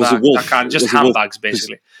him on the back. Just handbags,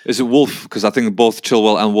 basically. Is it Wolf? Because I think both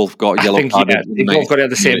Chilwell and Wolf got yellow cards. They both got it at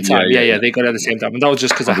the same time. Yeah, they got it at the same time. And that was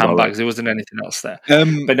just because of handbags. There wasn't anything else there.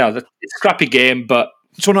 But no, it's a scrappy game, but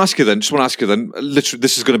Just want to ask you then. Literally,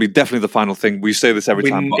 this is going to be definitely the final thing. We say this every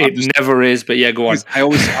time. It never is, but yeah, go on.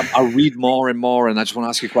 I read more and more, and I just want to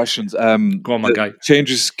ask you questions. Go on, my guy.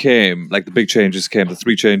 Changes came, the big changes came. The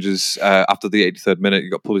 3 changes after the 83rd minute.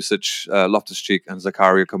 You got Pulisic, Loftus-Cheek, and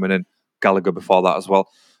Zakaria coming in. Gallagher before that as well.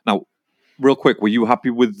 Now, real quick, were you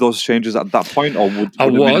happy with those changes at that point, or I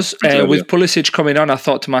was with Pulisic coming on? I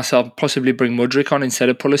thought to myself, possibly bring Mudryk on instead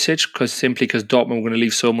of Pulisic, because Dortmund were going to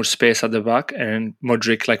leave so much space at the back, and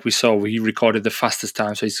Mudryk, like we saw, he recorded the fastest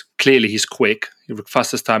time, so he's quick,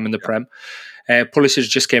 fastest time in the Prem. Pulisic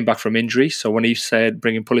just came back from injury, so when he said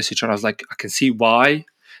bringing Pulisic on, I was like, I can see why.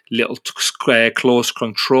 Little close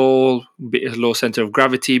control, low center of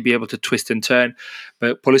gravity, be able to twist and turn.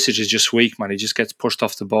 But Pulisic is just weak, man. He just gets pushed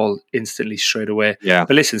off the ball instantly straight away. Yeah.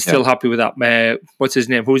 But listen, still happy with that. What's his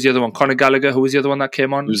name? Who's the other one? Conor Gallagher. Who was the other one that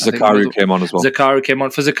came on? Zakaria came on as well. Zakaria came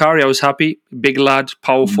on. For Zakaria, I was happy. Big lad,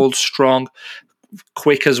 powerful, strong,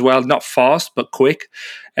 quick as well. Not fast, but quick.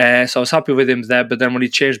 So I was happy with him there. But then when he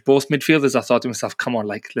changed both midfielders, I thought to myself, "Come on,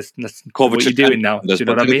 let's what are you doing now?" Do you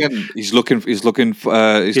know what I mean? Again, he's looking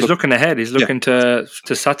ahead. He's looking to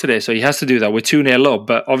Saturday, so he has to do that. We're 2-0 up,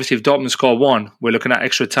 but obviously, if Dortmund score 1, we're looking at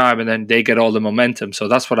extra time, and then they get all the momentum. So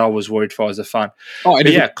that's what I was worried for as a fan.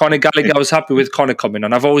 Conor Gallagher, I was happy with Conor coming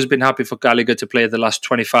on. I've always been happy for Gallagher to play the last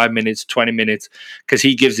 25 minutes, 20 minutes, because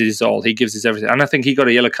he gives it his all. He gives his everything, and I think he got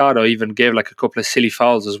a yellow card or even gave a couple of silly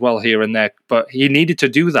fouls as well here and there. But he needed to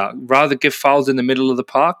do that. Rather give fouls in the middle of the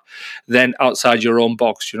park than outside your own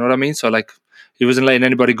box. You know what I mean? So he wasn't letting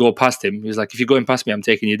anybody go past him. He was like, if you're going past me, I'm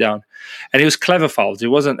taking you down. And it was clever fouls. It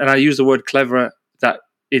wasn't, and I use the word clever, that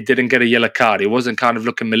it didn't get a yellow card. It wasn't kind of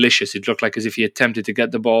looking malicious. It looked like as if he attempted to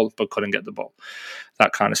get the ball but couldn't get the ball.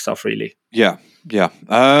 That kind of stuff, really. Yeah. Do you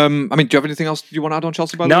have anything else you want to add on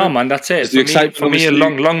Chelsea? No, man, that's it. For me,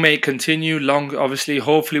 long may it continue. Obviously,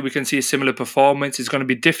 hopefully we can see a similar performance. It's going to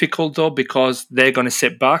be difficult, though, because they're going to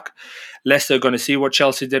sit back. Leicester are going to see what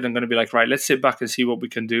Chelsea did and going to be like, right, let's sit back and see what we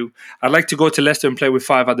can do. I'd like to go to Leicester and play with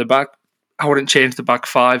 5 at the back. I wouldn't change the back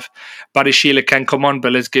 5. Barishila can come on,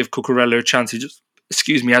 but let's give Cucurella a chance.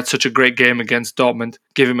 He had such a great game against Dortmund.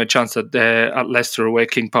 Give him a chance at Leicester away,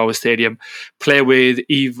 King Power Stadium. Play with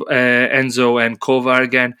Enzo and Kovar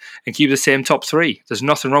again and keep the same top 3. There's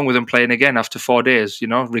nothing wrong with them playing again after 4 days.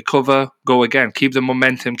 Recover, go again. Keep the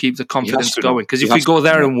momentum, keep the confidence going. Because if we go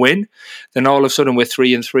there and win, then all of a sudden we're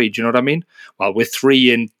 3-3. Do you know what I mean? Well, we're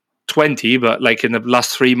 3-20, but in the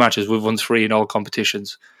last 3 matches, we've won 3 in all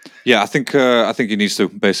competitions. Yeah, I think he needs to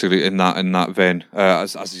basically in that vein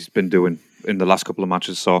as he's been doing in the last couple of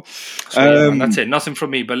matches. So that's it. Nothing from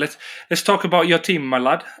me. But let's talk about your team, my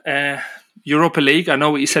lad. Europa League. I know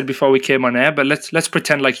what you said before we came on air, but let's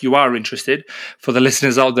pretend like you are interested for the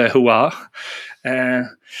listeners out there who are.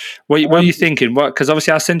 What are you thinking? Because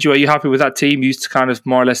obviously I sent you. Are you happy with that team? You used to kind of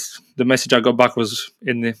more or less. The message I got back was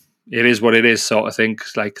it is what it is sort of thing.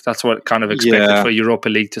 Like that's what kind of expected for Europa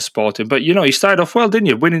League to Sporting. But you started off well, didn't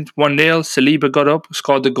you? Winning 1-0. Saliba got up,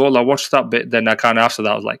 scored the goal. I watched that bit. Then I kind of after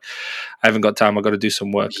that I was like, I haven't got time. I got to do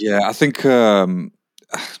some work. Yeah, I think.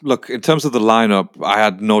 Look, in terms of the lineup, I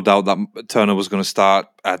had no doubt that Turner was going to start.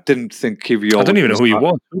 I didn't think Kiwior. I don't even know who he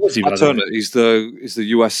was. Who was he? Turner. He's the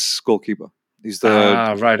US goalkeeper. He's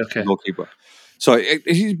the goalkeeper. So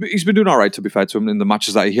he's been doing all right, to be fair to him, in the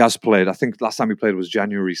matches that he has played. I think last time he played was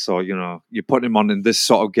January. So you're putting him on in this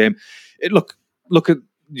sort of game. Look at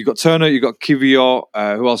you got Turner, you got Kiwior.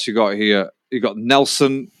 Who else you got here? You got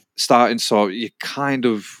Nelson starting. So you kind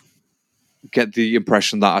of get the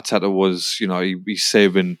impression that Arteta was, he's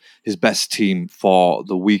saving his best team for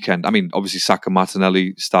the weekend. I mean, obviously Saka,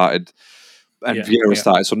 Martinelli started, and Vieira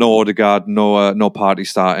started. So no Odegaard, no Partey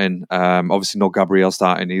starting. Obviously no Gabriel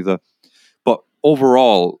starting either. But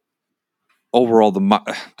overall,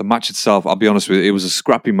 the match itself, I'll be honest with you, it was a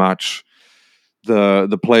scrappy match.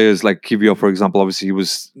 The players like Kiwior, for example, obviously he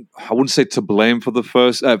was, I wouldn't say to blame for the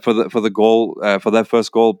first for the goal for their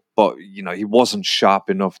first goal, but he wasn't sharp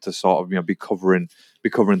enough to sort of be covering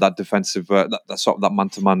that defensive that sort of that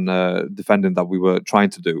man-to-man defending that we were trying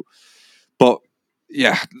to do. But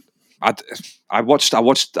yeah, I watched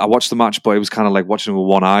the match, but it was kind of like watching with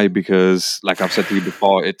one eye because, like I've said to you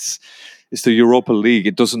before, it's the Europa League.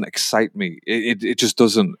 It doesn't excite me. It just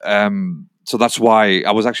doesn't. So that's why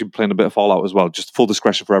I was actually playing a bit of Fallout as well. Just full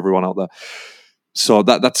discretion for everyone out there. So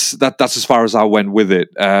that's as far as I went with it.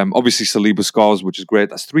 Obviously, Saliba scores, which is great.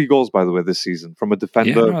 That's 3 goals, by the way, this season from a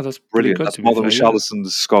defender. Yeah, no, that's brilliant. Good, that's more than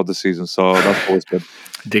Richarlison's scored this season. So that's always good.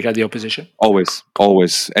 Dig at the opposition. Always.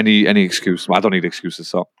 Any excuse. I don't need excuses.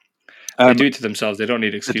 So. They do it to themselves. They don't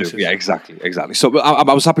need excuses. Yeah, exactly. So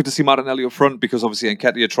I was happy to see Martinelli up front because obviously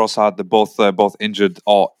Nketiah, Trossard, they're both injured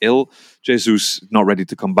or ill. Jesus not ready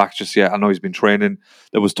to come back just yet. I know he's been training.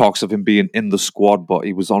 There was talks of him being in the squad, but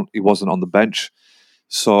he wasn't on the bench.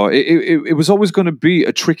 So it was always going to be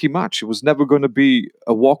a tricky match. It was never going to be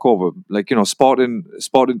a walkover. Like Sporting.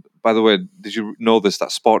 By the way, did you know this?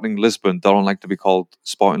 That Sporting Lisbon don't like to be called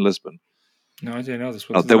Sporting Lisbon. No, I didn't know this.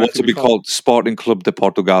 They want to be called Sporting Club de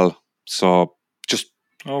Portugal. So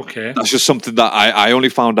that's just something that I only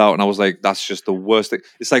found out, and I was like, that's just the worst thing.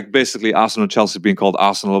 It's like basically Arsenal and Chelsea being called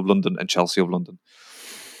Arsenal of London and Chelsea of London.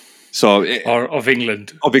 So or of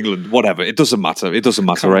England, whatever. It doesn't matter.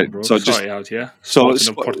 Come right? On, bro. So just out, yeah. Sporting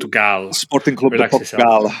of Portugal, Sporting Club de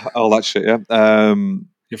Portugal, all that shit. Yeah.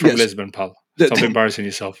 You're from Lisbon, pal. Stop embarrassing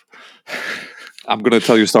yourself. I'm going to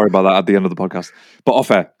tell you a story about that at the end of the podcast, but off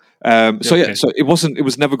air. So it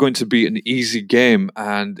was never going to be an easy game,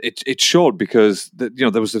 and it showed because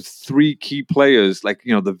there was the 3 key players, like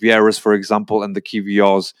the Vieiras, for example, and the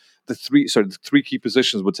Kiwiors. The 3 key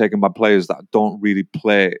positions were taken by players that don't really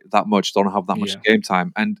play that much, don't have that much game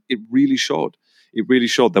time, and it really showed.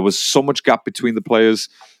 There was so much gap between the players.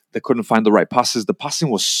 They couldn't find the right passes. The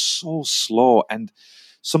passing was so slow, and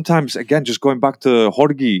sometimes, again, just going back to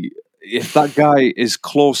Jorge, if that guy is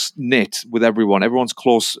close knit with everyone's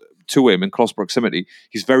close to him in close proximity,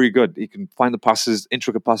 he's very good. He can find the passes,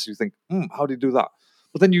 intricate passes. You think, how do you do that?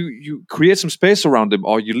 But then you create some space around him,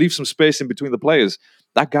 or you leave some space in between the players.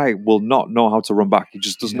 That guy will not know how to run back. He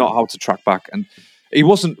just does not know how to track back. And he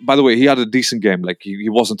wasn't, by the way, he had a decent game. Like he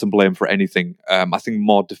wasn't to blame for anything. I think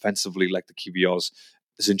more defensively, like the Kiwiors,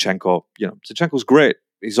 Zinchenko. Zinchenko's great.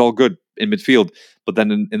 He's all good in midfield. But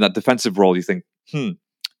then in that defensive role, you think,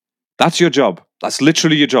 that's your job. That's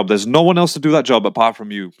literally your job. There's no one else to do that job apart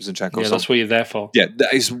from you, Zinchenko. Yeah, that's what you're there for. Yeah,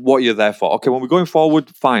 that is what you're there for. Okay, when we're going forward,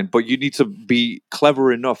 fine. But you need to be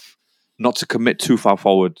clever enough not to commit too far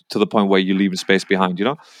forward to the point where you're leaving space behind,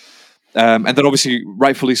 And then obviously,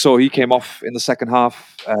 rightfully so, he came off in the second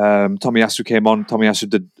half. Tomiyasu came on. Tomiyasu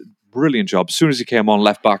did a brilliant job. As soon as he came on,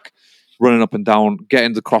 left back, running up and down,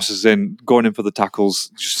 getting the crosses in, going in for the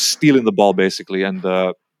tackles, just stealing the ball, basically. And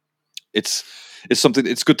it's something.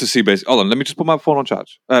 It's good to see. Basically, hold on. Let me just put my phone on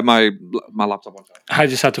charge. My laptop on charge. I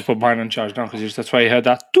just had to put mine on charge now because that's why you heard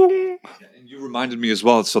that. Dong! Yeah, and you reminded me as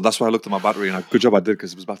well, so that's why I looked at my battery. And good job I did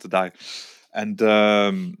because it was about to die. And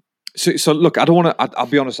so look, I don't want to. I'll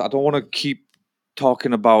be honest. I don't want to keep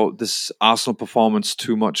talking about this Arsenal performance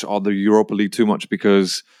too much or the Europa League too much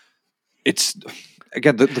because it's.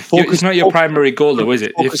 again, the focus. It's not your primary goal, though, is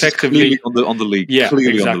it? Effectively on the league. Yeah,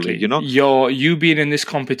 clearly exactly. on the league. You know, you being in this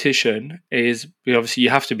competition is obviously you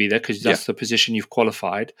have to be there because that's the position you've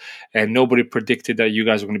qualified, and nobody predicted that you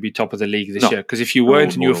guys were going to be top of the league this year. Because if you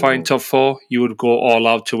weren't and you were fighting top 4, you would go all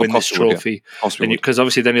out to win this trophy. Because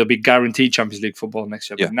obviously then you'll be guaranteed Champions League football next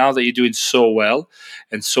year. But now that you're doing so well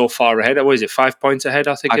and so far ahead, what is it? 5 points ahead,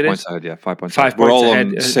 I think 5 it is. 5 points ahead, yeah. 5 points. 5 We're points all ahead.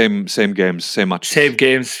 on same games, same matches. Same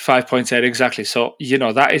games, 5 points ahead, exactly. So,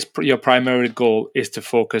 that is your primary goal, is to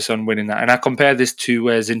focus on winning that. And I compare this to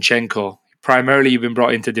Zinchenko. Primarily, you've been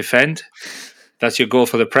brought in to defend. That's your goal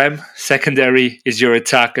for the Prem. Secondary is your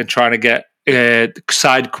attack and trying to get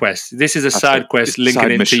side quests. This is a side quest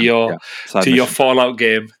linking into your Fallout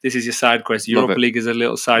game. This is your side quest. Europa League is a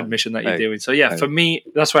little side mission that you're doing. So for me,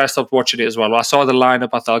 that's why I stopped watching it as well. I saw the lineup.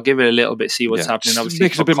 I thought I'll give it a little bit, see what's happening. Obviously,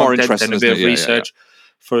 makes it a bit more interesting and a bit of research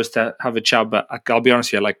for us to have a chat. But I'll be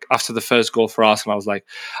honest with you, like after the first goal for Arsenal, I was like,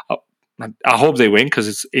 I hope they win because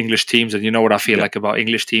it's English teams, and you know what I feel like about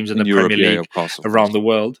English teams in the Premier League around the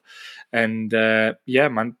world. And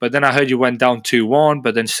man. But then I heard you went down 2-1,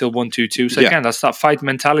 but then still won 2-2. So again, that's that fight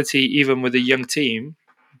mentality. Even with a young team,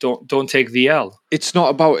 don't take the L. It's not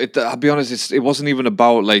about it. I'll be honest. It wasn't even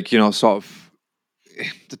about sort of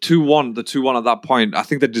the 2-1. The 2-1 at that point. I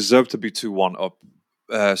think they deserved to be 2-1 up.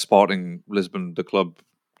 Sporting Lisbon, the club,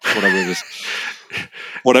 whatever it is.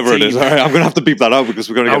 Whatever it is. All right, I'm going to have to beep that out because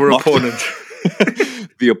we're going to get our opponent.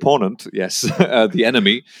 The opponent, yes, the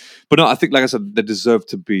enemy. But no, I think, like I said, they deserve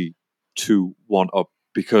to be 2-1 up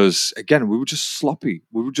because, again, we were just sloppy.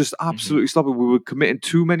 We were just absolutely sloppy. We were committing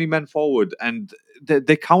too many men forward, and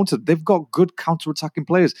they countered. They've got good counter-attacking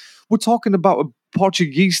players. We're talking about a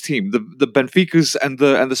Portuguese team, the Benficas and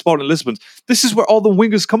the Sporting Lisbons. This is where all the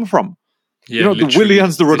wingers come from. Yeah, the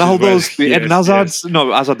Willians, the Ronaldos, the Eden Hazards. Yes.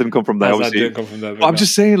 No, Hazard didn't come from there. Hazard didn't come from there. But I'm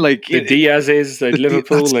just saying, like the Diaz's,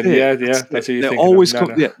 Liverpool, and that's what you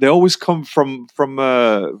think. They always come from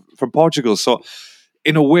Portugal. So,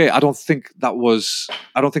 in a way, I don't think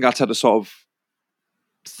Arteta sort of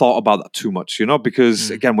thought about that too much, because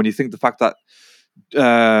again, when you think the fact that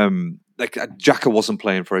Xhaka wasn't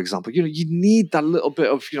playing, for example, you need that little bit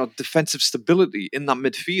of defensive stability in that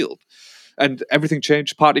midfield. And everything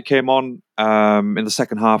changed. Partey came on in the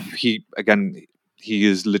second half. He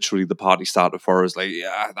is literally the party starter for us. Like,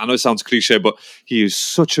 I know it sounds cliche, but he is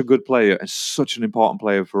such a good player and such an important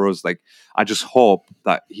player for us. Like, I just hope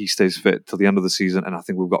that he stays fit till the end of the season, and I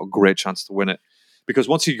think we've got a great chance to win it. Because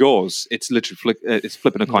once he goes, it's literally it's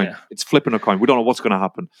flipping a coin. Yeah. It's flipping a coin. We don't know what's going to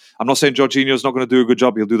happen. I'm not saying Jorginho's not going to do a good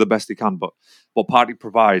job. He'll do the best he can, but what Partey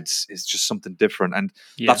provides is just something different, and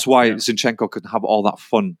that's why Zinchenko can have all that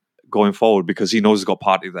fun going forward, because he knows he's got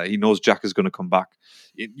Partey there. He knows Jack is going to come back.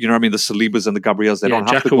 You know what I mean? The Salibas and the Gabriels, they don't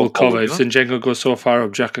have to go will cover. Forward, if Zinchenko goes so far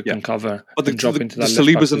up, Xhaka can cover. But the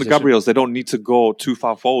Salibas and the Gabriels, they don't need to go too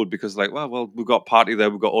far forward because, we've got Partey there,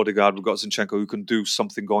 we've got Odegaard, we've got Zinchenko who can do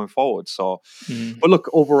something going forward. So, but look,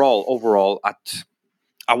 overall,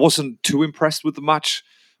 I wasn't too impressed with the match,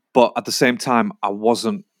 but at the same time, I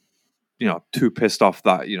wasn't, too pissed off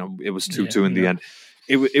that it was 2-2 in the end.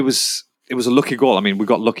 It was a lucky goal. I mean, we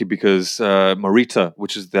got lucky because Morita,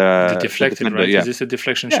 which is the deflected, defender, right? Is this a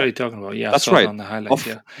deflection shot you're talking about? Yeah, that's I saw right. it on the highlights.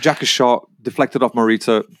 Xhaka's shot deflected off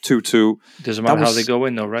Morita, 2-2. Doesn't matter how they go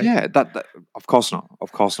in, though, right? Yeah, that of course not,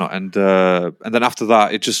 And then after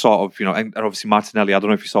that, it just sort of and obviously Martinelli. I don't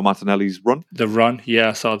know if you saw Martinelli's run. The run,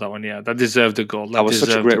 I saw that one. Yeah, that deserved the goal. That was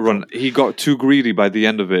such a great run. He got too greedy by the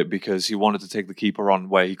end of it because he wanted to take the keeper on,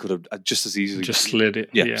 where he could have just as easily slid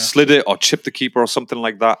it. Yeah, slid it or chipped the keeper or something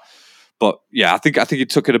like that. But I think he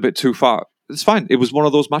took it a bit too far. It's fine. It was one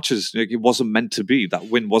of those matches. It wasn't meant to be. That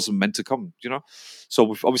win wasn't meant to come. So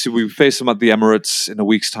we face them at the Emirates in a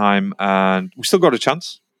week's time, and we still got a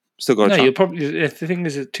chance. You'll probably. The thing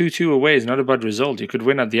is, 2-2 away is not a bad result. You could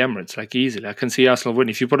win at the Emirates easily. I can see Arsenal win.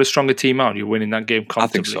 If you put a stronger team out, you're winning that game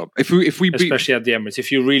comfortably. I think so. If we beat, especially at the Emirates,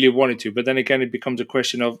 if you really wanted to. But then again, it becomes a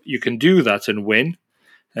question of you can do that and win,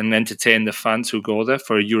 and entertain the fans who go there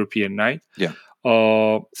for a European night. Yeah.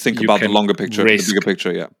 Or think about the longer picture, the bigger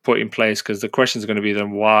picture, put in place, because the question is going to be then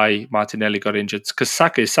why Martinelli got injured. Because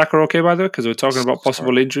is Saka okay, by the way? Because we're talking about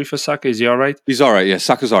possible injury for Saka. Is he all right? He's all right, yeah.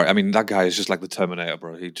 Saka's all right. I mean, that guy is just like the Terminator,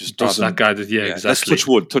 bro. He just doesn't. That guy, exactly. Let's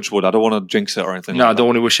touch wood. I don't want to jinx it or anything. No, like I don't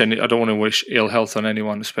want to wish ill health on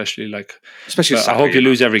anyone, especially Saka. I hope you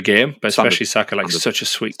lose every game, but especially Saka, such a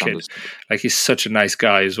sweet kid. He's such a nice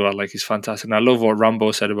guy as well. He's fantastic. And I love what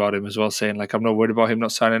Rambo said about him as well, saying I'm not worried about him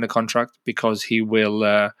not signing a contract because he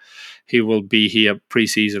will be here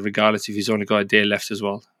pre-season regardless if he's only got a day left as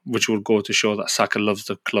well. which will go to show that Saka loves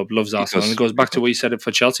the club, loves Arsenal. And it goes back to what you said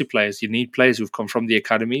for Chelsea players. You need players who've come from the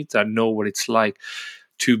academy that know what it's like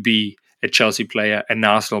to be a Chelsea player, an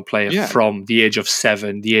Arsenal player from the age of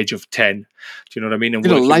 7, the age of 10. Do you know what I mean? And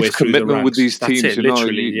life commitment with these teams. That's it,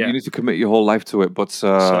 literally, you need to commit your whole life to it. But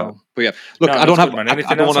yeah, look, I don't want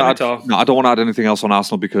to add anything else on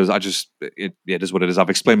Arsenal because it is what it is.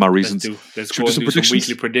 I've explained my reasons. Let's go and do some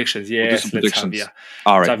weekly predictions. Yes, let's have.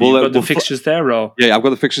 All right. Well, you've got the fixtures there, or I've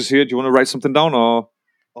got the fixtures here. Do you want to write something down, or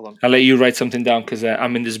hold on? I'll let you write something down because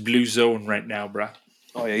I'm in this blue zone right now, bruh.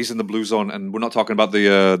 Oh yeah, he's in the blue zone, and we're not talking about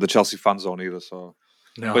the Chelsea fan zone either. So,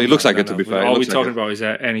 but he looks like it. To be fair, all we're talking about is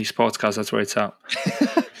NESportscast. That's where it's at.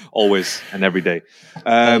 Always and every day.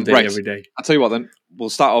 Right, every day. I'll tell you what. Then we'll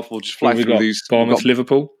start off. We'll just fly through these. Bournemouth,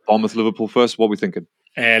 Liverpool. Bournemouth, Liverpool first. What are we thinking?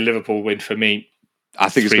 Liverpool win for me. I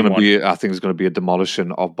think it's going to be a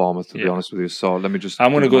demolishing of Bournemouth. To be honest with you, so let me just.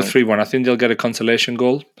 I'm going to go 3-1. I think they'll get a consolation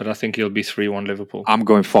goal, but I think it'll be 3-1 Liverpool. I'm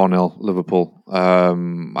going 4-0 Liverpool.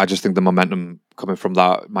 I just think the momentum coming from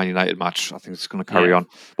that Man United match, I think it's going to carry on.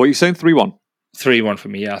 What are you saying? 3-1. 3-1 for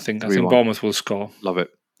me. Yeah, I think Bournemouth will score. Love it.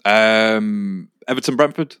 Everton,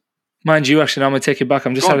 Brentford. Mind you, actually, now I'm going to take it back.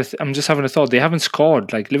 I'm just having a thought. They haven't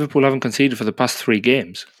scored. Like Liverpool haven't conceded for the past 3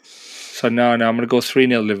 games. So no, I'm going to go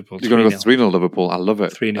 3-0 Liverpool. You're going to go 3-0 Liverpool. I love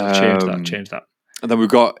it. 3-0. Change that. And then we've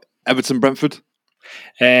got Everton, Brentford.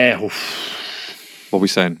 What are we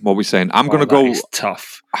saying? I'm going to go. It's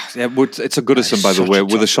tough. Yeah, it's a Goodison, by the way,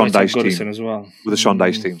 with a Sean Dyche team as well. With a Sean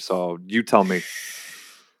Dyche team. So you tell me.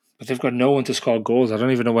 But they've got no one to score goals. I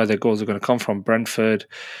don't even know where their goals are going to come from. Brentford.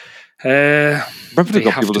 Brentford have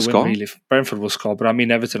got people to score. Really. Brentford will score, but I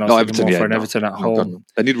mean Everton. Everton at home.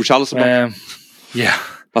 They need Richarlison. Yeah.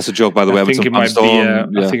 That's a joke, by the way. I think it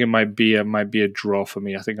might be a draw for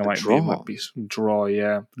me. I think it might be a draw.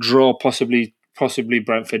 Yeah, draw. Possibly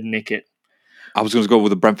Brentford nick it. I was going to go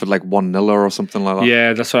with a Brentford like 1-0 or something like that.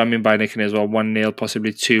 Yeah, that's what I mean by nicking as well. 1-0,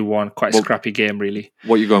 possibly 2-1. Quite a scrappy game, really.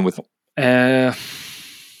 What are you going with? Now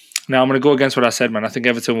I'm going to go against what I said, man. I think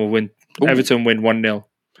Everton will win. Ooh. Everton win 1-0.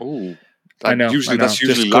 Oh. I know. That's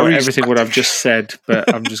usually Larry's everything what I've just said,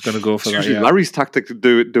 but I'm just going to go for that. Usually Larry's tactic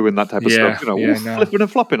to doing that type of stuff. Flipping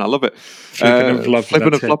and flopping. I love it.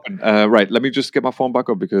 Flipping and flopping. Right, let me just get my phone back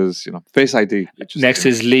up because Face ID. Next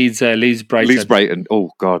is Leeds. Brighton. Leeds Brighton. Oh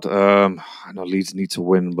God. I know Leeds need to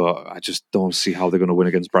win, but I just don't see how they're going to win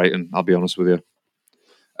against Brighton. I'll be honest with you.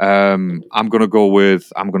 I'm going to go with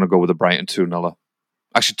the Brighton 2-0.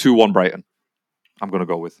 Actually, 2-1 Brighton. I'm going to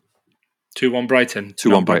go with. 2-1 Brighton.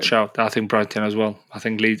 2-1 Brighton. Shout. I think Brighton as well. I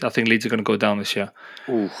think Leeds are going to go down this year.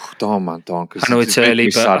 Oh, don't. I know it's early,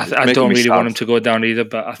 but I don't really want them to go down either.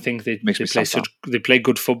 But I think they play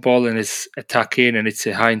good football and it's attacking and it's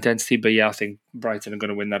a high intensity. But yeah, I think Brighton are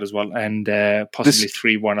going to win that as well, and possibly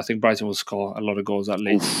 3-1. I think Brighton will score a lot of goals at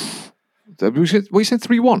Leeds. What you said?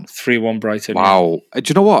 3-1? 3-1 Brighton. Wow. Do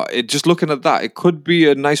you know what? Just looking at that, it could be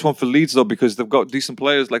a nice one for Leeds, though, because they've got decent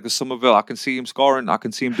players like the Somerville. I can see him scoring. I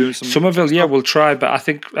can see him doing some... Somerville, we'll try. But I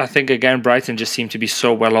think again, Brighton just seem to be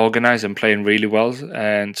so well organised and playing really well.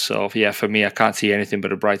 And so, yeah, for me, I can't see anything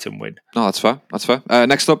but a Brighton win. No, that's fair.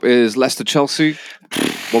 Next up is Leicester-Chelsea.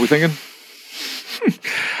 What are we thinking?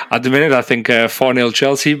 At the minute, I think 4-0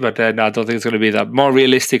 Chelsea, but no, I don't think it's going to be that. More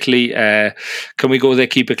realistically, can we go there,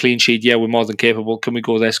 keep a clean sheet? Yeah, we're more than capable. Can we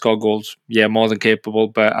go there, score goals? Yeah, more than capable,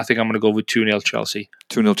 but I think I'm going to go with 2-0 Chelsea.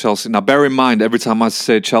 2-0 Chelsea. Now, bear in mind, every time I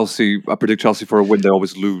say Chelsea, I predict Chelsea for a win, they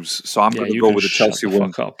always lose. So I'm going to go with the Chelsea win.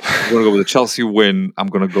 I'm going to go with the Chelsea win. I'm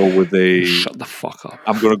going to go with a... Shut the fuck up.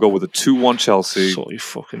 I'm going to go with a 2-1 Chelsea. So you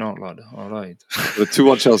fucking out, lad. All right. With a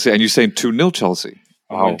 2-1 Chelsea, and you're saying 2-0 Chelsea.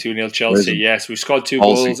 Wow. 2-0 Chelsea, yes. We've scored 2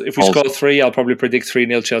 goals. If we score 3, I'll probably predict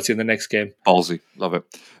 3-0 Chelsea in the next game. Ballsy. Love it.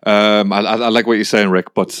 I like what you're saying,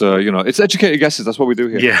 Rick, but it's educated guesses. That's what we do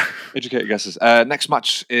here. Yeah. Educated guesses. Next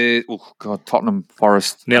match is, Tottenham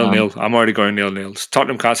Forest. 0-0. I'm already going 0-0.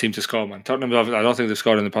 Tottenham can't seem to score, man. Tottenham, I don't think they've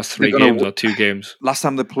scored in the past 3 games or 2 games. Last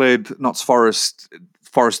time they played Notts Forest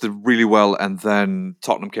did really well, and then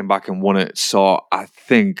Tottenham came back and won it. So I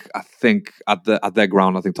think at their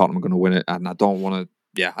ground, I think Tottenham are going to win it, and I don't want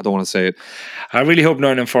to say it. I really hope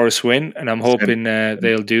Nottingham Forest win, and I'm hoping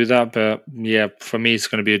they'll do that. But yeah, for me, it's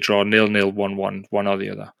going to be a draw, 0-0, 1-1, one or the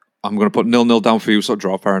other. I'm going to put 0-0 down for you, so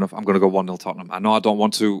draw, fair enough. I'm going to go 1-0 Tottenham. I know I don't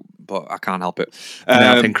want to, but I can't help it.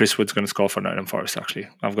 I think Chris Wood's going to score for Nottingham Forest, actually.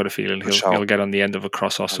 I've got a feeling he'll get on the end of a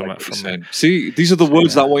cross or something from me. See, these are the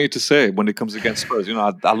words that I want you to say when it comes against Spurs.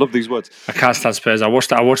 I love these words. I can't stand Spurs. I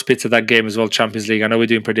watched bits of that game as well, Champions League. I know we're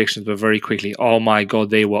doing predictions, but very quickly, oh my God,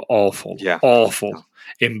 they were awful. Yeah. Awful.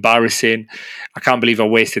 embarrassing. I can't believe I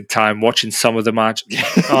wasted time watching some of the match.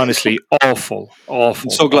 Honestly, awful. I'm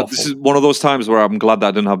so glad. Awful. This is one of those times where I'm glad that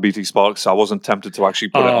I didn't have BT Sports. So I wasn't tempted to actually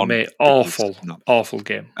put it on. Mate, awful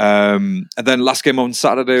game. And then last game on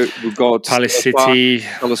Saturday, we've got Palace City.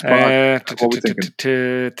 Palace Park. What are we thinking?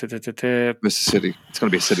 Mr. City. It's going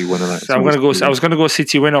to be a City win. I was going to go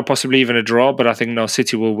City win or possibly even a draw, but I think no,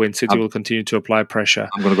 City will win. City will continue to apply pressure.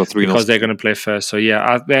 I'm going to go 3-0 because they're going to play first. So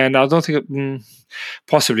yeah, and I don't think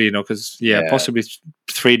possibly because possibly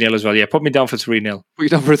 3-0 as well. Yeah, put me down for 3-0. Put you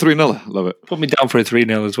down for a 3-0. Love it. Put me down for a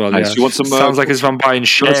 3-0 as well. Nice. Yeah, You want some, sounds like as if I'm buying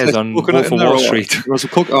shares on Wolf of Wall Street. You want some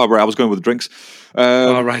coke? Oh, right. I was going with the drinks.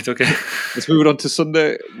 Right, okay. Let's move it on to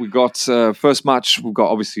Sunday. We got first match. We've got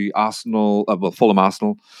obviously Arsenal. Fulham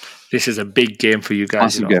Arsenal. This is a big game for you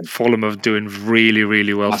guys. Fulham are doing really,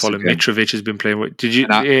 really well. Fulham. Mitrovic has been playing. Did you?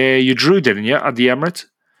 You drew, didn't you, at the Emirates?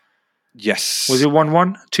 Yes. Was it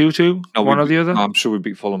 1-1, 2-2, one or the other? I'm sure we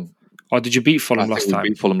beat Fulham. Or did you beat Fulham last time? We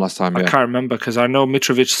beat Fulham last time. Yeah. I can't remember because I know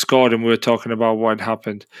Mitrovic scored and we were talking about what had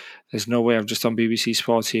happened. There's no way. I'm just on BBC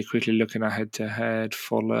Sports here, quickly looking at head-to-head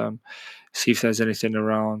Fulham. See if there's anything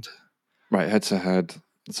around. Right, head-to-head.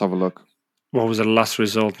 Let's have a look. What was the last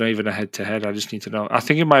result? Not even a head-to-head. I just need to know. I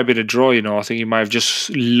think it might have been a draw, I think he might have just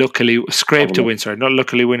luckily scraped to win. Sorry, not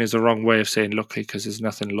luckily win is the wrong way of saying luckily because there's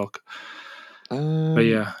nothing luck. But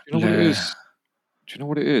yeah. Do you know what it is? Do you know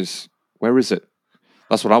what it is? Where is it?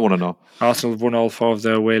 That's what I want to know. Arsenal have won all 4 of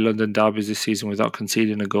their away London derbies this season without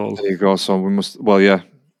conceding a goal. There you go. So we must... Well, yeah.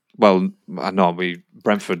 Well, I know.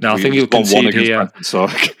 Brentford... No, I think you'll concede here. Brentford, so...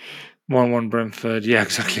 1-1 Brentford, yeah,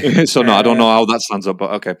 exactly. So no, I don't know how that stands up,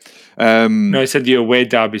 but okay. No, I said the away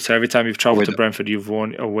derby. So every time you've travelled to Brentford, you've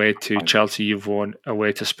won. Away to Chelsea, you've won.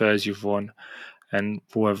 Away to Spurs, you've won. And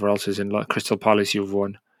whoever else is in Crystal Palace, you've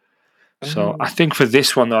won. So I think for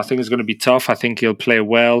this one, though, I think it's going to be tough. I think he'll play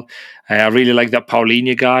well. I really like that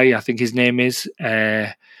Paulinho guy. I think his name is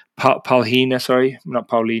Paulina. Sorry, not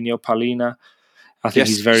Paulinho. Paulina. I think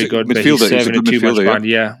he's very good. But he's serving a too much ban.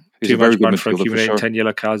 Yeah. Too much ban for accumulating 10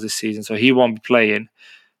 yellow cards this season. So he won't be playing.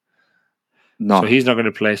 No. So he's not going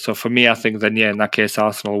to play. So for me, I think then, in that case,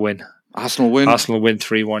 Arsenal win. Arsenal win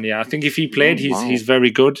 3-1. Yeah, I think if he played, he's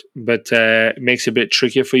very good, but it makes it a bit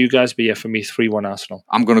trickier for you guys. But yeah, for me, 3-1 Arsenal.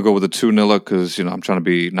 I'm going to go with a 2-0 because I'm trying to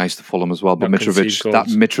be nice to Fulham as well. But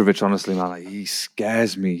Mitrovic, honestly, man, he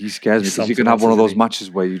scares me. Because you can have one of those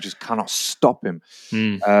matches where you just cannot stop him.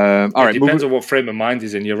 All right, it depends on what frame of mind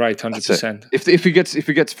he's in. You're right, 100%. If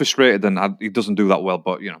he gets frustrated, then he doesn't do that well.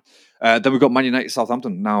 But then we've got Man United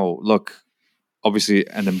Southampton. Now look. Obviously,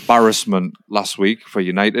 an embarrassment last week for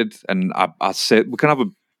United, and I say we can have a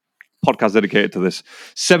podcast dedicated to this.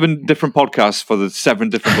 7 different podcasts for the 7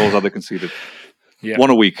 different goals that they conceded. Yeah. One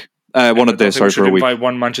a week, one a day. Sorry, for a week. By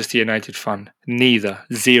one Manchester United fan, neither,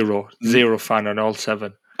 zero fan on all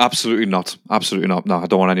 7. Absolutely not. No, I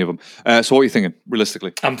don't want any of them. So what are you thinking,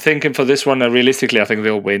 realistically? I'm thinking for this one, realistically, I think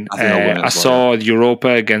they'll win. I saw Europa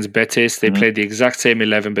against Betis. They played the exact same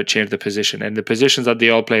 11 but changed the position. And the positions that they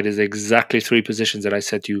all played is exactly 3 positions that I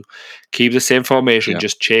said to you. Keep the same formation,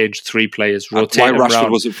 just change 3 players. Rotate why Rashford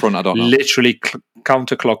around, was up front, I don't know. Literally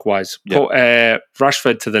counterclockwise. Put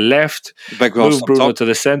Rashford to the left, move Bruno to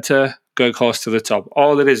the centre, Gerghorst to the top.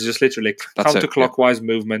 All it is just literally counterclockwise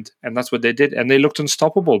movement, and that's what they did. And they looked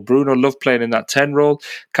unstoppable. Bruno loved playing in that 10 role,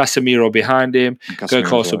 Casemiro behind him,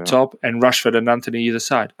 Gerghorst up top, and Rashford and Anthony either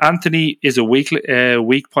side. Anthony is a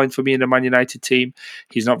weak point for me in the Man United team.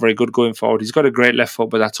 He's not very good going forward. He's got a great left foot,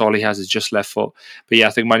 but that's all he has is just left foot. But yeah,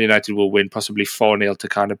 I think Man United will win, possibly 4-0 to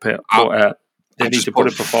kind of put they need to put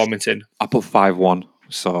a performance in. I put 5-1.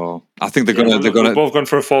 So I think they're gonna. We've both gone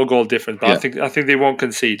for a 4-goal difference, but I think they won't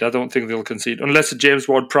concede. I don't think they'll concede unless James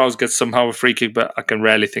Ward-Prowse gets somehow a free kick. But I can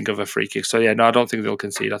rarely think of a free kick. So I don't think they'll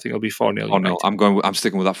concede. I think it'll be 4-0. Oh no, I'm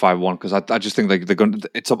sticking with that 5-1 because I just think they're going.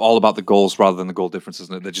 It's all about the goals rather than the goal difference,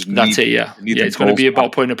 isn't it? They just it's going to be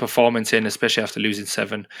about putting a performance in, especially after losing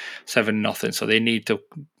 7-0. So they need to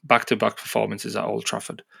back-to-back performances at Old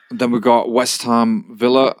Trafford. And then we've got West Ham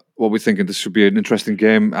Villa. What are we thinking? This should be an interesting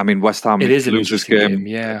game. I mean, West Ham lose this game.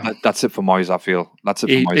 Yeah, that's it for Moyes. I feel that's it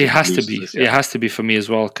for Moyes. It has to be. It has to be for me as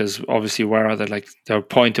well because obviously, where are they? Like they're a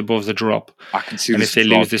point above the drop. I can see. And if they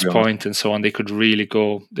lose this point and so on, they could really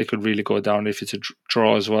go. They could really go down. If it's a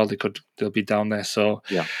draw as well, they'll be down there. So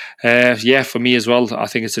for me as well. I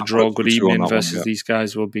think it's a draw. Good evening versus these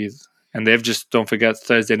guys will be. And they've just, don't forget,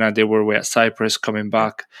 Thursday night they were away at Cyprus, coming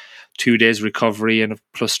back 2 days recovery and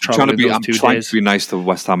plus I'm traveling those 2 trying days. to be nice to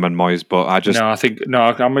West Ham and Moyes, but I just I'm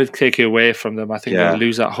going to take it away from them. I think they'll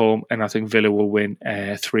lose at home, and I think Villa will win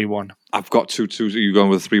 3-1. I've got 2-2. Are you going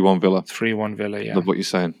with 3-1 Villa? 3-1 Villa. Yeah. Love what you're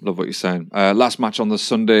saying. Last match on the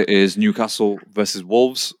Sunday is Newcastle versus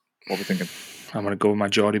Wolves. What are we thinking? I'm going to go with my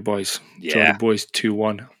Geordie boys. Yeah. Geordie boys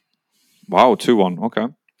 2-1. Wow, 2-1. Okay.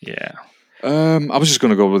 Yeah. I was just going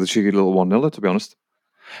to go with a cheeky little 1-0, to be honest.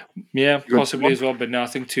 Yeah, possibly as well, but no, I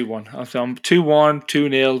think 2-1. I'm 2-1,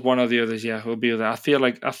 2-0, one or the others. Yeah, we'll be with that. I feel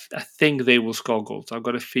like I think they will score goals. I've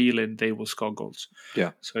got a feeling they will score goals.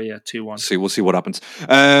 Yeah. So yeah, 2-1. We'll see what happens.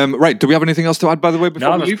 Right, do we have anything else to add, by the way,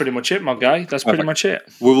 before we that's leave? pretty much it, my guy. That's pretty much it.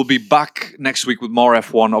 We will be back next week with more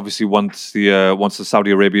F1. Obviously, once the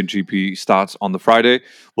Saudi Arabian GP starts on the Friday,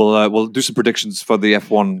 we'll do some predictions for the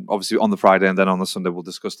F1. Obviously on the Friday, and then on the Sunday we'll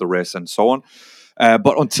discuss the race and so on. But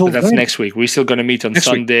that's then, next week. We're still going to meet on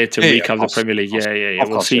Sunday to recap the Premier League. Yeah.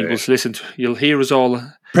 We'll see. We'll listen. You'll hear us all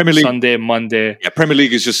Premier League Sunday, Monday. Yeah, Premier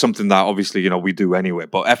League is just something that obviously we do anyway.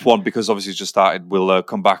 But F1, because obviously it's just started, we'll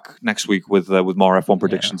come back next week with more F1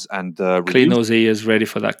 predictions and clean those ears, ready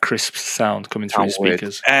for that crisp sound coming through the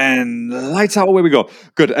speakers. And lights out, away we go.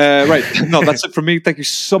 Good. Right. No, that's it from me. Thank you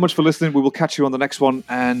so much for listening. We will catch you on the next one.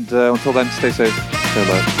 And until then, stay safe. Stay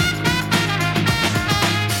alert.